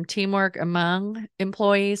from teamwork among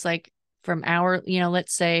employees, like from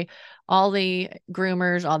let's say all the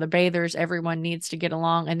groomers, all the bathers, everyone needs to get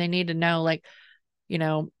along, and they need to know, like,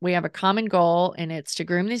 we have a common goal, and it's to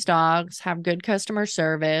groom these dogs, have good customer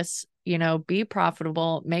service, be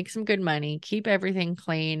profitable, make some good money, keep everything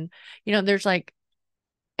clean. There's like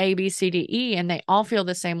A, B, C, D, E, and they all feel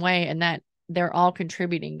the same way, and that they're all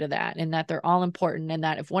contributing to that, and that they're all important, and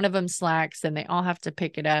that if one of them slacks, then they all have to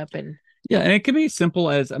pick it up. And Yeah, and it can be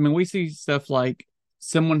simple as, I mean, we see stuff like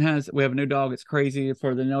we have a new dog, it's crazy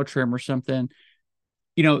for the nail trim or something.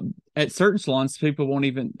 At certain salons, people won't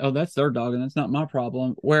even, oh, that's their dog and that's not my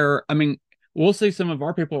problem. Where, I mean, we'll see some of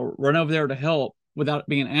our people run over there to help without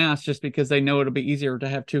being asked, just because they know it'll be easier to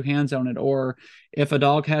have two hands on it. Or if a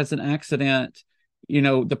dog has an accident,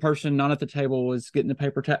 the person not at the table was getting the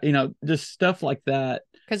paper towel, just stuff like that.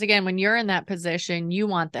 because again, when you're in that position, you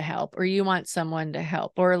want the help, or you want someone to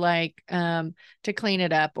help, or like to clean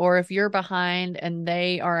it up. Or if you're behind and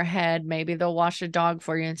they are ahead, maybe they'll wash a dog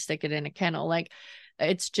for you and stick it in a kennel. Like,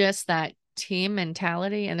 it's just that team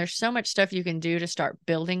mentality. And there's so much stuff you can do to start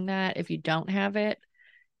building that if you don't have it.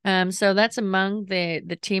 So that's among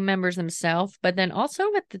the team members themselves, but then also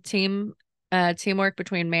with the teamwork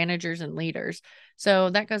between managers and leaders.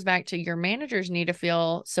 So that goes back to your managers need to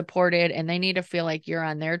feel supported, and they need to feel like you're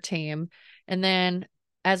on their team. And then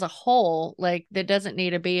as a whole, like, that doesn't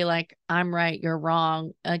need to be like, I'm right, you're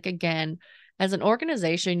wrong. Like, again, as an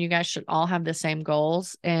organization, you guys should all have the same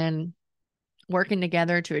goals, and working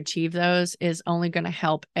together to achieve those is only going to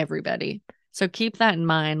help everybody. So keep that in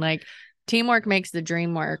mind. Like, teamwork makes the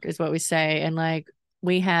dream work is what we say. And like,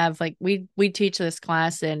 we have, like, we teach this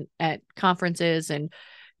class at conferences, and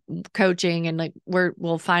coaching, and like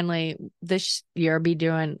we'll finally this year be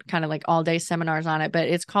doing kind of like all day seminars on it, but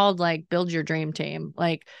it's called like build your dream team.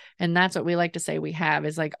 Like, and that's what we like to say we have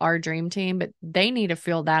is like our dream team, but they need to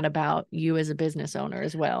feel that about you as a business owner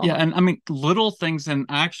as Yeah, well. and I mean little things, and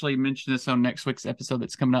I actually mentioned this on next week's episode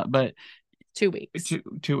that's coming up, but 2 weeks.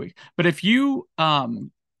 2 weeks. But if you have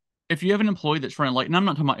an employee that's running late, and I'm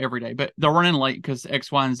not talking about every day, but they're running late because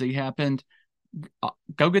X, Y, and Z happened,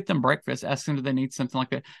 go get them breakfast. Ask them, do they need something like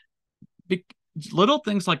that? Be- Little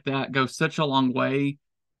things like that go such a long way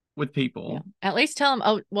with Yeah. people. At least tell them,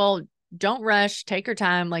 oh, well, don't rush, take your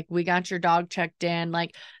time. Like, we got your dog checked in.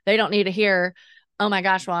 Like, they don't need to hear, oh my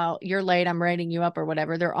gosh, well, you're late, I'm rating you up or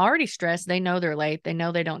whatever. They're already stressed. They know they're late. They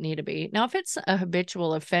know they don't need to be. Now, if it's a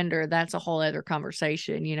habitual offender, that's a whole other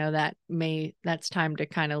conversation. That's time to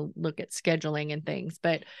kind of look at scheduling and things.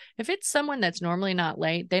 But if it's someone that's normally not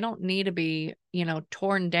late, they don't need to be,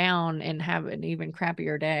 torn down and have an even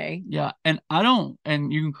crappier day. Yeah, and I don't,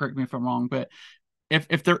 and you can correct me if I'm wrong, but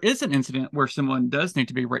if there is an incident where someone does need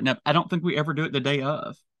to be written up, I don't think we ever do it the day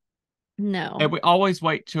of. And No, we always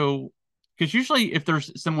wait till, because usually if there's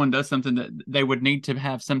someone does something that they would need to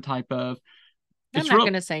have some type of, I'm it's not real,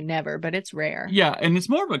 going to say never, but it's rare. yeah, and it's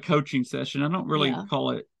more of a coaching session. I don't really Yeah.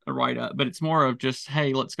 call it a write up, but it's more of just,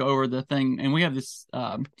 hey, let's go over the thing. And we have this,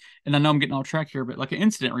 and I know I'm getting off track here, but like an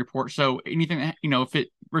incident report. So anything that, if it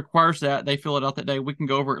requires that they fill it out that day, we can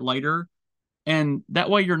go over it later. And that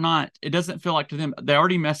way it doesn't feel like to them, they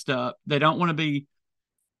already messed up. They don't want to be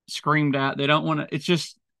screamed at. They don't want to, it's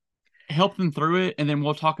just help them through it. And then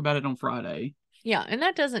we'll talk about it on Friday. Yeah, and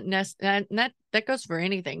that doesn't that goes for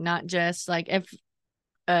anything, not just like if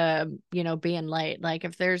being late. Like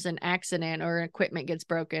if there's an accident or equipment gets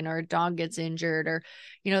broken or a dog gets injured or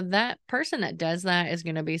that person that does that is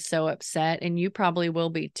going to be so upset, and you probably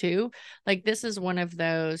will be too. Like this is one of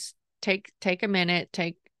those take a minute,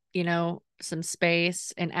 take some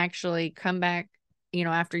space and actually come back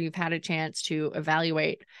after you've had a chance to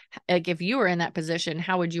evaluate. Like if you were in that position,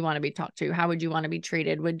 how would you want to be talked to? How would you want to be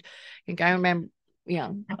treated? I remember, yeah,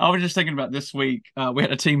 I was just thinking about this week. We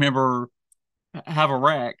had a team member have a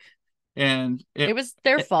wreck, and it was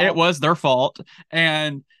their it fault. was their fault.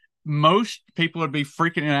 And most people would be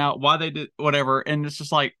freaking out why they did whatever. And it's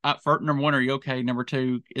just like, for number one, are you okay? Number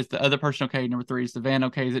two, is the other person okay? Number three, is the van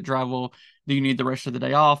okay? Is it drivable? Do you need the rest of the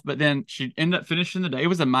day off? But then she ended up finishing the day. It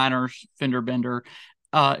was a minor fender bender.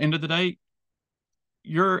 End of the day,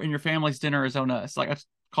 your and your family's dinner is on us. Like I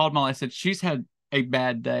called Molly, I said, she's had a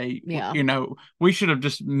bad day. Yeah. We should have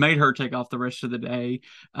just made her take off the rest of the day.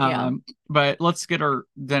 Yeah. But let's get her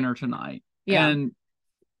dinner tonight. Yeah.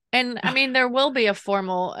 And I mean, there will be a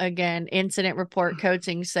formal, again, incident report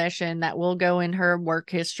coaching session that will go in her work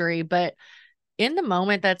history, but in the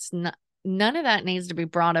moment, that's not, none of that needs to be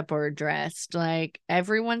brought up or addressed. Like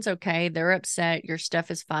everyone's okay. They're upset. Your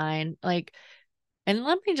stuff is fine. Like, and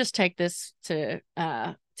let me just take the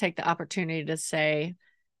opportunity to say,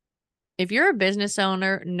 if you're a business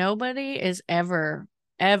owner, nobody is ever,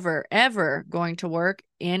 ever, ever going to work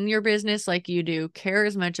in your business like you do, care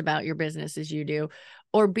as much about your business as you do,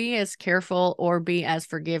 or be as careful or be as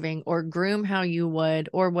forgiving or groom how you would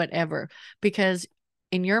or whatever. Because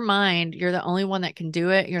in your mind, you're the only one that can do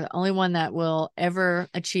it. You're the only one that will ever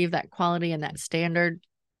achieve that quality and that standard.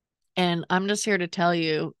 And I'm just here to tell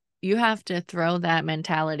you, you have to throw that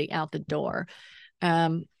mentality out the door,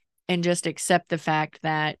 and just accept the fact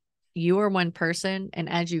that you are one person. And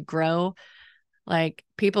as you grow, like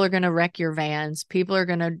people are going to wreck your vans. People are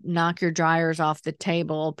going to knock your dryers off the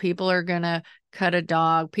table. People are going to cut a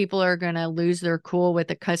dog. People are going to lose their cool with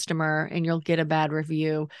a customer and you'll get a bad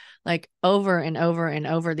review. Like over and over and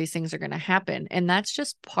over, these things are going to happen. And that's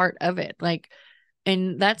just part of it. Like,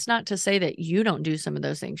 and that's not to say that you don't do some of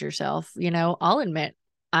those things yourself. I'll admit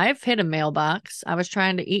I've hit a mailbox. I was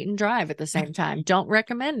trying to eat and drive at the same time. Don't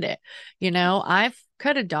recommend it. I've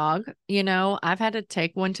cut a dog. I've had to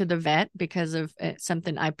take one to the vet because of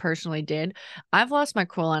something I personally did. I've lost my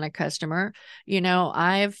cool on a customer.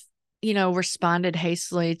 I've responded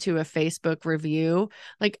hastily to a Facebook review.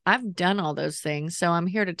 Like I've done all those things. So I'm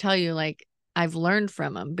here to tell you, like, I've learned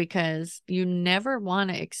from them, because you never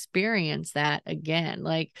want to experience that again,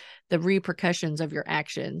 like the repercussions of your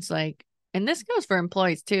actions. Like, and this goes for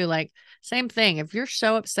employees too. Like same thing. If you're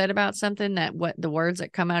so upset about something that what the words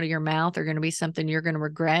that come out of your mouth are going to be something you're going to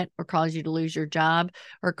regret or cause you to lose your job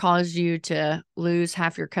or cause you to lose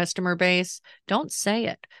half your customer base, don't say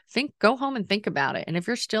it. Go home and think about it. And if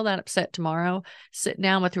you're still that upset tomorrow, sit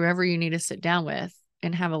down with whoever you need to sit down with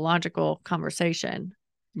and have a logical conversation.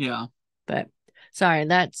 Yeah. But sorry,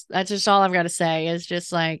 that's just all I've got to say, is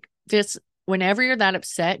just like, just whenever you're that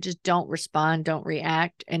upset, just don't respond, don't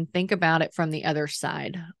react, and think about it from the other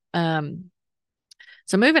side. Um,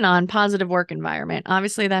 so moving on, positive work environment.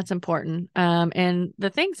 Obviously, that's important. And the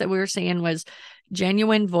things that we were seeing was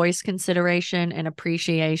genuine voice consideration and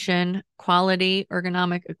appreciation, quality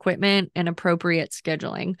ergonomic equipment, and appropriate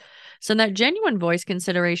scheduling. So that genuine voice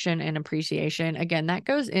consideration and appreciation, again, that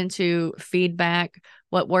goes into feedback,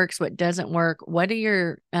 what works, what doesn't work, what do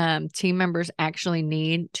your team members actually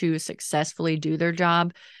need to successfully do their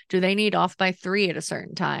job? Do they need off by 3 at a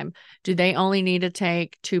certain time? Do they only need to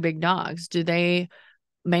take 2 big dogs? Do they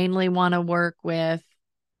mainly want to work with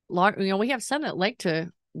large, we have some that like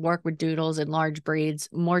to work with doodles and large breeds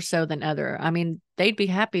more so than other. I mean, they'd be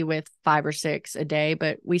happy with 5 or 6 a day,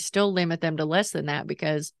 but we still limit them to less than that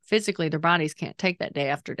because physically their bodies can't take that day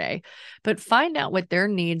after day. But find out what their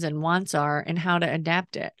needs and wants are and how to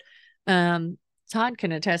adapt it. Todd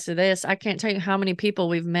can attest to this. I can't tell you how many people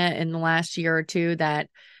we've met in the last year or two that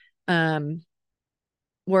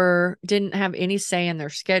didn't have any say in their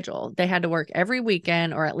schedule. They had to work every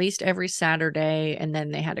weekend or at least every Saturday, and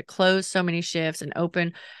then they had to close so many shifts and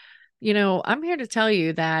open. I'm here to tell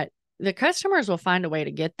you that the customers will find a way to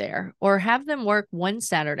get there, or have them work one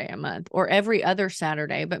Saturday a month or every other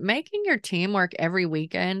Saturday. But making your team work every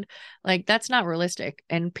weekend, like, that's not realistic.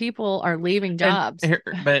 And people are leaving jobs.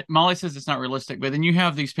 But Molly says it's not realistic. But then you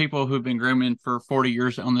have these people who've been grooming for 40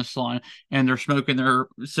 years on this salon, and they're smoking their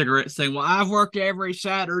cigarettes saying, well, I've worked every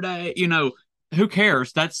Saturday. Who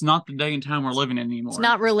cares? That's not the day and time we're living in anymore. It's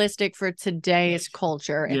not realistic for today's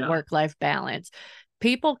culture and work-life balance.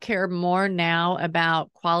 People care more now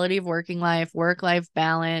about quality of working life, work-life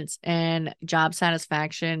balance, and job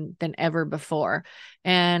satisfaction than ever before.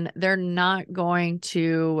 And they're not going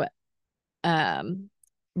to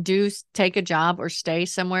take a job or stay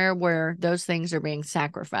somewhere where those things are being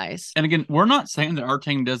sacrificed. And again, we're not saying that our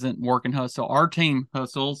team doesn't work and hustle. Our team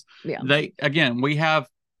hustles. Yeah. We have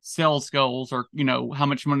sales goals, or how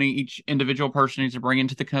much money each individual person needs to bring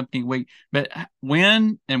into the company. But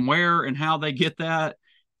when and where and how they get that,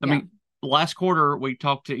 I mean, last quarter we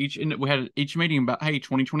talked to we had each meeting about, hey,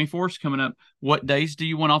 2024 is coming up. What days do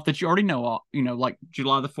you want off that you already know? Like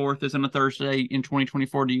July the 4th is on a Thursday in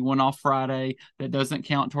 2024. Do you want off Friday? That doesn't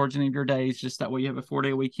count towards any of your days. Just that way you have a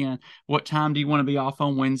 4-day weekend. What time do you want to be off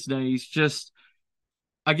on Wednesdays? Just,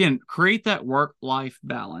 again, create that work-life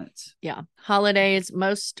balance. Yeah. Holidays,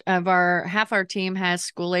 half our team has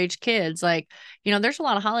school-age kids. Like, there's a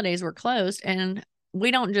lot of holidays we're closed, and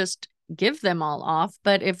we don't just give them all off,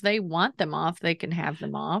 but if they want them off, they can have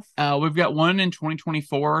them off. We've got one in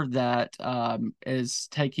 2024 that is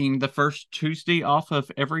taking the first Tuesday off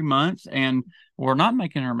of every month, and we're not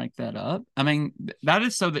making her make that up. I mean, that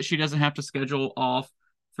is so that she doesn't have to schedule off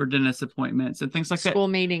for dentist appointments and things like that. School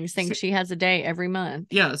meetings, think she has a day every month.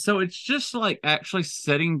 Yeah, so it's just like actually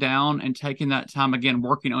sitting down and taking that time, again,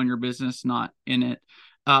 working on your business, not in it,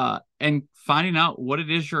 and finding out what it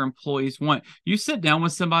is your employees want. You sit down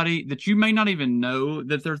with somebody that you may not even know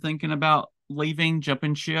that they're thinking about leaving,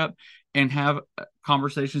 jumping ship, and have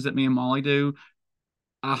conversations that me and Molly do.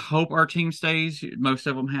 I hope our team stays. Most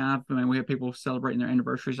of them have. I mean, we have people celebrating their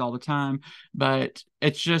anniversaries all the time, but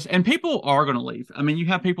it's just, and people are going to leave. I mean, you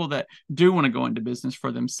have people that do want to go into business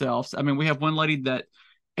for themselves. I mean, we have one lady that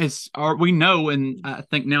we know, and I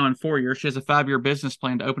think now in 4 years, she has a 5-year business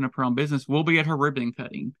plan to open up her own business. We'll be at her ribbon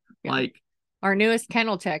cutting. Yeah. Like, our newest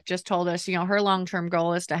kennel tech just told us, her long-term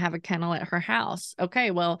goal is to have a kennel at her house.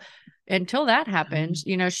 Okay, well, until that happens,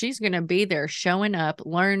 she's going to be there showing up,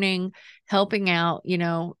 learning, helping out,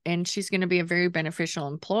 and she's going to be a very beneficial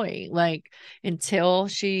employee, like, until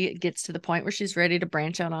she gets to the point where she's ready to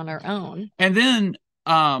branch out on her own. And then,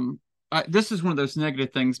 this is one of those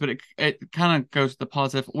negative things, but it kind of goes to the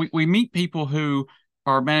positive. We meet people who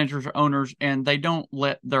are managers or owners, and they don't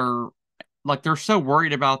let they're so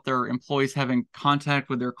worried about their employees having contact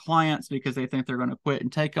with their clients because they think they're going to quit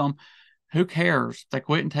and take them. Who cares? They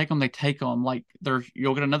quit and take them, they take them. Like,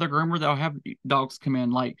 you'll get another groomer, they'll have dogs come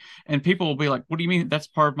in, and people will be like, what do you mean? That's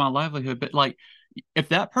part of my livelihood. But if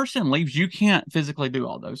that person leaves, you can't physically do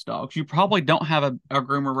all those dogs. You probably don't have a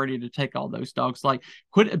groomer ready to take all those dogs.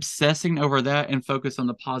 Quit obsessing over that and focus on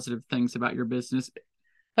the positive things about your business.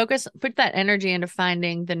 Put that energy into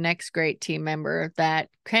finding the next great team member that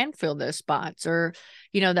can fill those spots, or,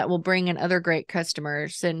 that will bring in other great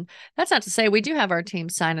customers. And that's not to say we do have our team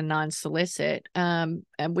sign a non-solicit. And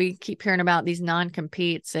we keep hearing about these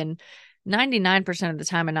non-competes, and 99% of the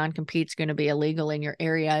time a non-compete is going to be illegal in your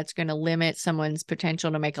area. It's going to limit someone's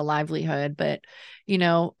potential to make a livelihood. But,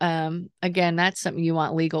 again, that's something you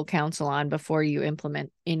want legal counsel on before you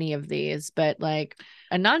implement any of these. But like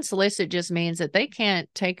a non-solicit just means that they can't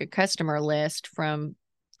take a customer list from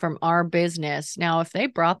our business. Now, if they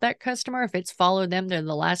brought that customer, if it's followed them to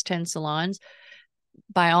the last 10 salons,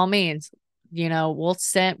 by all means,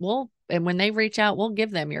 and when they reach out, we'll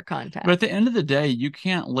give them your But contact. at the end of the day, you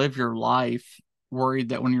can't live your life worried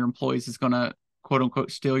that one of your employees is going to quote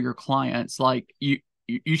unquote steal your clients. Like you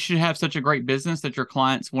should have such a great business that your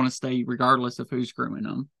clients want to stay regardless of who's grooming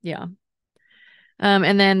them. Yeah.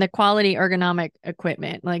 And then the quality ergonomic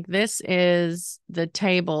equipment, like this is the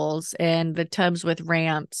tables and the tubs with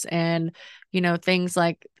ramps and, things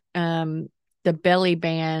like the belly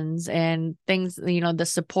bands and things, the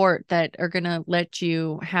support that are going to let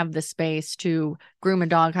you have the space to groom a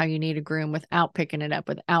dog how you need to groom without picking it up,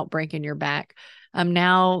 without breaking your back.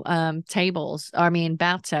 Now, bathtubs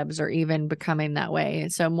are even becoming that way.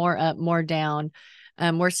 So more up, more down.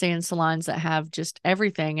 We're seeing salons that have just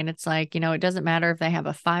everything. And it's like, it doesn't matter if they have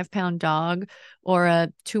a 5-pound dog or a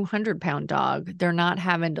 200-pound dog. They're not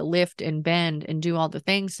having to lift and bend and do all the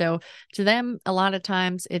things. So to them, a lot of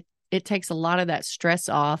times it takes a lot of that stress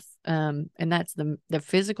off. And that's the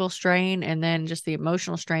physical strain and then just the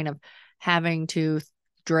emotional strain of having to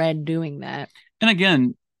dread doing that. And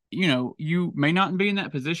again, you may not be in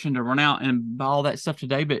that position to run out and buy all that stuff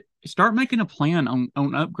today, but start making a plan on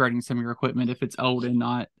upgrading some of your equipment if it's old and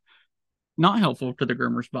not helpful to the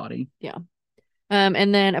groomer's body. Yeah.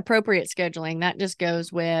 And then appropriate scheduling, that just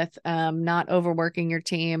goes with not overworking your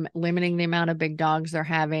team, limiting the amount of big dogs they're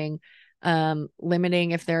having,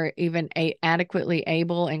 limiting if they're even adequately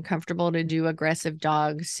able and comfortable to do aggressive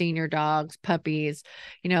dogs, senior dogs, puppies.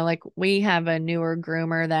 Like we have a newer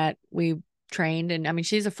groomer that we trained, and I mean,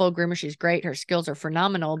 she's a full groomer. She's great. Her skills are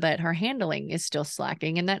phenomenal, but her handling is still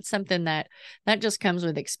slacking. And that's something that just comes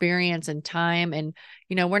with experience and time. And,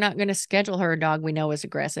 we're not going to schedule her a dog we know is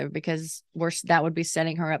aggressive because that would be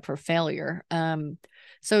setting her up for failure.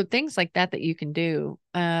 So things like that you can do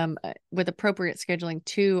with appropriate scheduling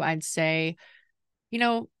too, I'd say,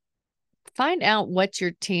 find out what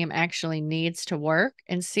your team actually needs to work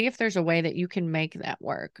and see if there's a way that you can make that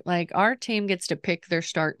work. Like our team gets to pick their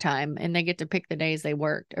start time and they get to pick the days they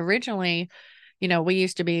worked. Originally, we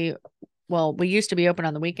used to be open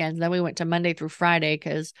on the weekends. Then we went to Monday through Friday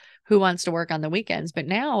because who wants to work on the weekends? But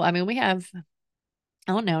now, I mean, we have,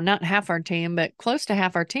 I don't know, not half our team, but close to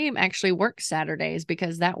half our team actually works Saturdays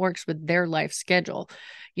because that works with their life schedule.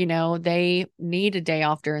 They need a day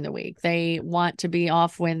off during the week. They want to be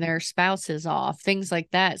off when their spouse is off, things like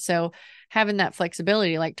that. So having that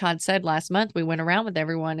flexibility, like Todd said last month, we went around with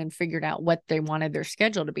everyone and figured out what they wanted their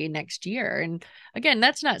schedule to be next year. And again,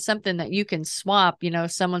 that's not something that you can swap.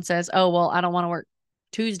 Someone says, oh, well, I don't want to work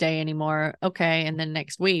Tuesday anymore. Okay. And then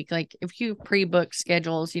next week, like if you pre-book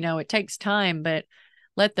schedules, it takes time, but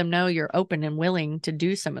let them know you're open and willing to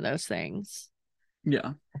do some of those things.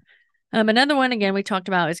 Yeah. Another one, again, we talked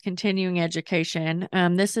about is continuing education.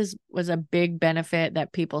 Was a big benefit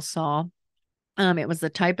that people saw. It was the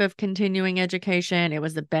type of continuing education. It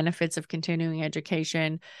was the benefits of continuing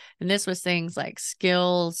education. And this was things like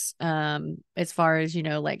skills, as far as,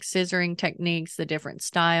 like scissoring techniques, the different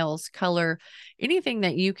styles, color, anything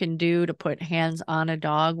that you can do to put hands on a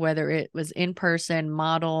dog, whether it was in person,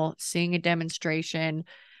 model, seeing a demonstration,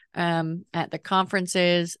 at the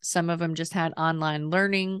conferences. Some of them just had online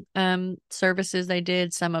learning services they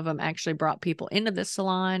did. Some of them actually brought people into the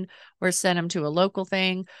salon or sent them to a local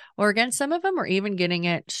thing. Or again, some of them were even getting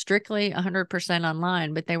it strictly 100%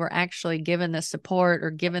 online, but they were actually given the support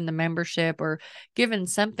or given the membership or given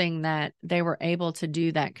something that they were able to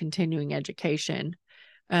do that continuing education.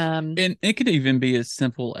 And it could even be as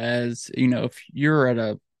simple as, if you're at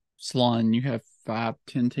a salon, you have 5,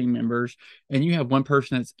 10 team members, and you have one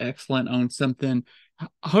person that's excellent on something,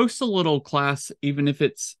 host a little class, even if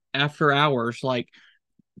it's after hours, like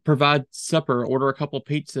provide supper, order a couple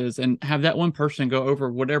pizzas, and have that one person go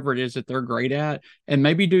over whatever it is that they're great at, and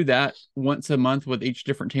maybe do that once a month with each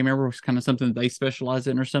different team member, which is kind of something that they specialize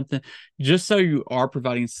in or something, just so you are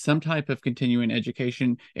providing some type of continuing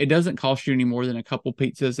education. It doesn't cost you any more than a couple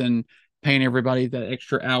pizzas and paying everybody that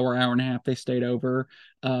extra hour, hour and a half they stayed over,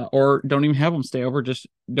 or don't even have them stay over. Just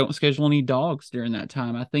don't schedule any dogs during that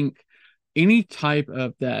time. I think any type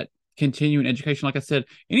of that continuing education, like I said,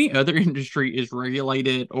 any other industry is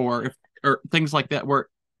regulated or things like that where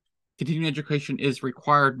continuing education is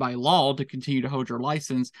required by law to continue to hold your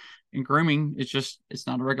license. And grooming, it's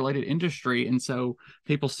not a regulated industry, and so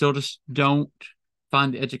people still just don't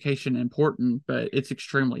find the education important, but it's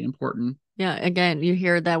extremely important. Yeah. Again, you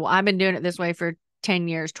hear that, well, I've been doing it this way for 10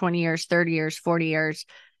 years, 20 years, 30 years, 40 years.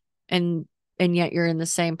 And yet you're in the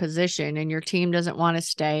same position and your team doesn't want to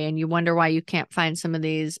stay. And you wonder why you can't find some of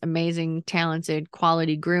these amazing, talented,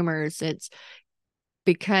 quality groomers. It's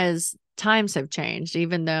because times have changed,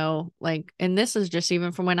 even though, like, and this is just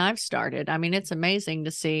even from when I've started. I mean, it's amazing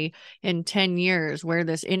to see in 10 years where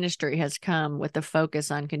this industry has come with the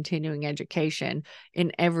focus on continuing education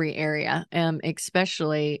in every area,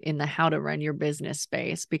 especially in the how to run your business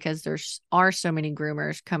space, because there's are so many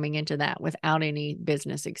groomers coming into that without any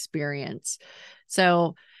business experience.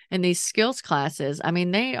 So, in these skills classes, I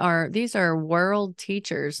mean, these are world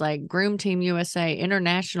teachers like Groom Team USA,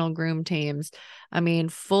 international groom teams. I mean,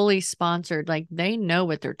 fully sponsored, like they know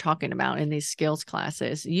what they're talking about in these skills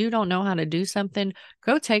classes. You don't know how to do something,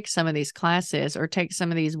 go take some of these classes or take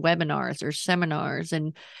some of these webinars or seminars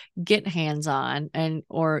and get hands-on. And,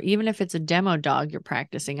 or even if it's a demo dog you're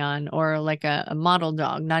practicing on, or like a model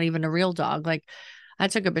dog, not even a real dog. Like I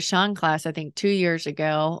took a Bashan class, I think 2 years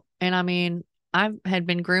ago. And I mean, I had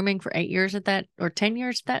been grooming for 8 years at that, or 10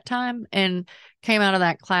 years at that time, and came out of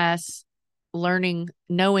that class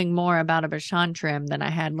knowing more about a Bashan trim than I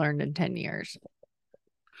had learned in 10 years.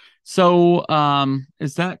 So,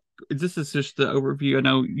 this is just the overview. I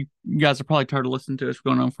know you guys are probably tired of listening to us.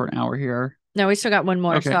 We're going on for an hour here. No, we still got one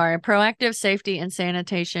more. Okay. Sorry. Proactive safety and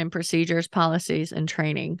sanitation procedures, policies, and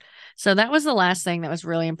training. So that was the last thing that was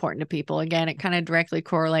really important to people. Again, it kind of directly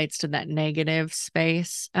correlates to that negative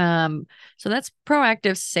space. So that's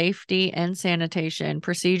proactive safety and sanitation,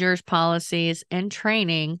 procedures, policies, and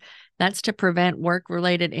training. That's to prevent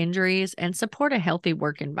work-related injuries and support a healthy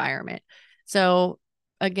work environment. So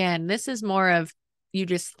again, this is more of you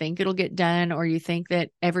just think it'll get done, or you think that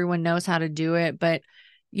everyone knows how to do it, but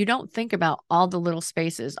you don't think about all the little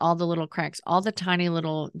spaces, all the little cracks, all the tiny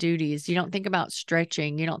little duties. You don't think about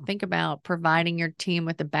stretching. You don't think about providing your team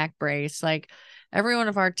with a back brace. Like everyone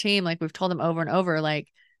of our team, like we've told them over and over, like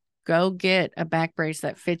go get a back brace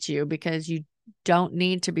that fits you, because you don't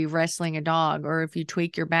need to be wrestling a dog, or if you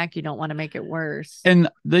tweak your back, you don't want to make it worse. And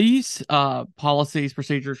these policies,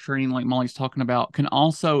 procedures, training, like Molly's talking about, can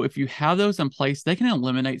also, if you have those in place, they can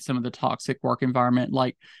eliminate some of the toxic work environment.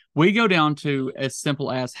 Like we go down to as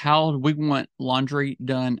simple as how we want laundry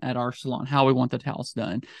done at our salon, how we want the towels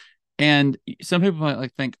done. And some people might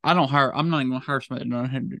like think, I'm not even going to hire somebody to know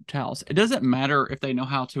how to do towels. It doesn't matter if they know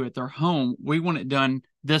how to at their home. We want it done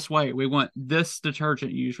this way. We want this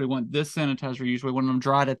detergent used. We want this sanitizer used. We want them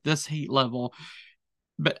dried at this heat level.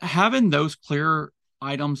 But having those clear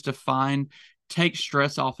items defined takes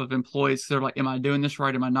stress off of employees. They're like, am I doing this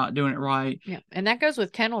right? Am I not doing it right? Yeah. And that goes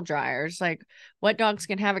with kennel dryers. Like what dogs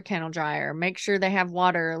can have a kennel dryer? Make sure they have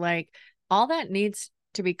water. Like all that needs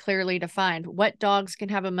to be clearly defined. What dogs can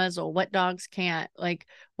have a muzzle? What dogs can't? Like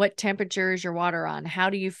what temperature is your water on? How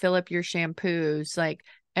do you fill up your shampoos? Like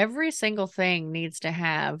every single thing needs to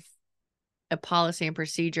have a policy and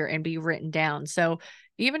procedure and be written down. So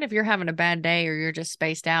even if you're having a bad day or you're just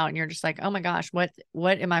spaced out and you're just like, oh my gosh, what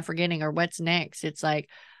am I forgetting, or what's next? It's like,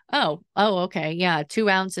 oh, okay. Yeah. 2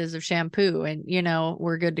 ounces of shampoo and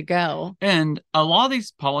we're good to go. And a lot of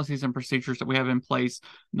these policies and procedures that we have in place,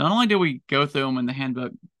 not only do we go through them in the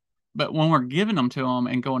handbook, but when we're giving them to them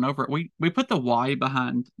and going over it, we put the why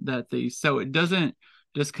behind these, so it doesn't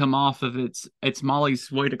just come off of it's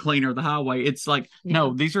Molly's way to clean or the highway. It's like,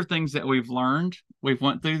 no, these are things that we've learned. We've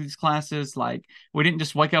went through these classes. Like we didn't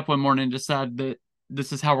just wake up one morning and decide that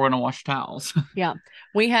this is how we're going to wash towels. Yeah.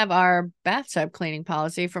 We have our bathtub cleaning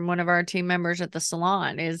policy from one of our team members at the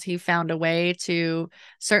salon. Is he found a way to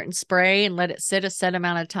certain spray and let it sit a set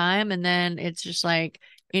amount of time. And then it's just like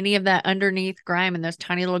any of that underneath grime and those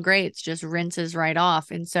tiny little grates just rinses right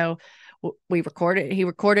off. And so he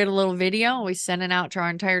recorded a little video. We sent it out to our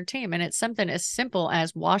entire team. And it's something as simple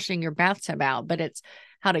as washing your bathtub out, but it's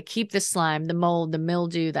how to keep the slime, the mold, the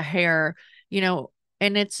mildew, the hair,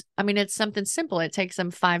 and it's something simple. It takes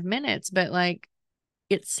them 5 minutes, but like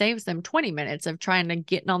it saves them 20 minutes of trying to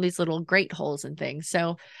get in all these little grate holes and things.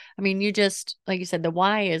 So, I mean, you just, like you said, the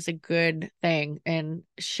why is a good thing, and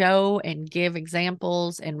show and give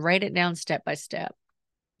examples and write it down step by step.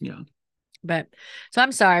 Yeah. But so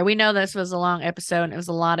I'm sorry. We know this was a long episode and it was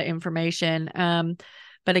a lot of information.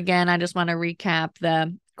 But again, I just want to recap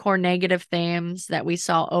the core negative themes that we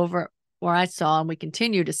saw I saw and we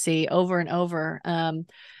continue to see over and over.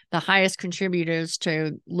 The highest contributors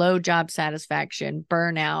to low job satisfaction,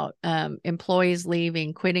 burnout, employees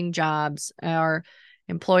leaving, quitting jobs, or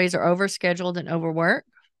employees are overscheduled and overworked,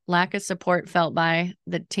 lack of support felt by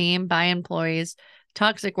the team, by employees,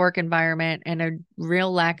 toxic work environment, and a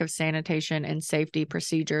real lack of sanitation and safety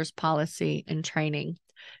procedures, policy, and training.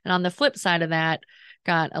 And on the flip side of that,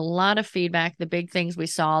 got a lot of feedback. The big things we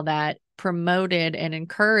saw that promoted and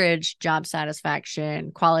encouraged job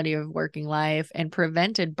satisfaction, quality of working life, and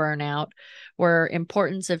prevented burnout were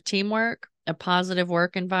importance of teamwork, a positive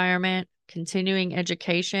work environment, continuing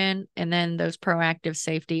education, and then those proactive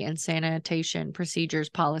safety and sanitation procedures,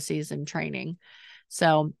 policies, and training.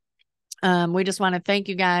 So we just want to thank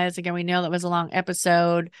you guys. Again, we know that was a long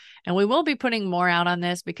episode, and we will be putting more out on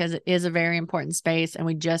this because it is a very important space, and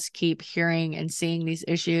we just keep hearing and seeing these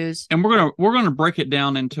issues. And we're gonna break it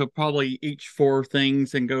down into probably each four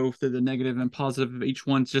things and go through the negative and positive of each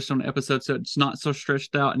one just on an episode, so it's not so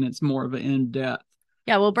stretched out and it's more of an in-depth.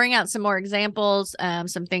 Yeah, we'll bring out some more examples,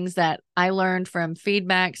 some things that I learned from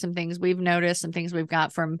feedback, some things we've noticed, some things we've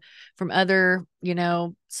got from other,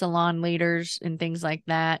 salon leaders and things like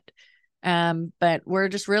that. But we're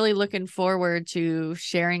just really looking forward to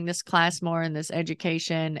sharing this class more and this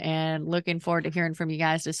education, and looking forward to hearing from you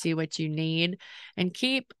guys to see what you need, and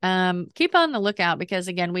keep on the lookout, because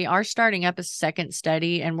again, we are starting up a second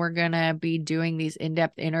study, and we're going to be doing these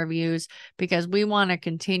in-depth interviews because we want to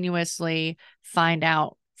continuously find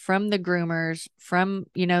out from the groomers, from,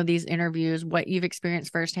 these interviews, what you've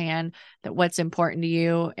experienced firsthand, that what's important to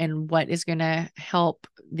you and what is going to help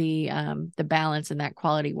the balance and that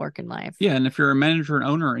quality work in life. Yeah. And if you're a manager and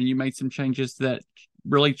owner and you made some changes that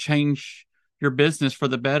really change your business for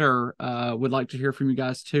the better, would like to hear from you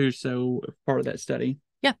guys too. So part of that study.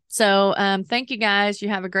 Yeah. So thank you guys. You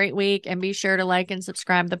have a great week, and be sure to like and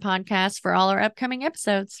subscribe the podcast for all our upcoming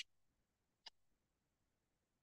episodes.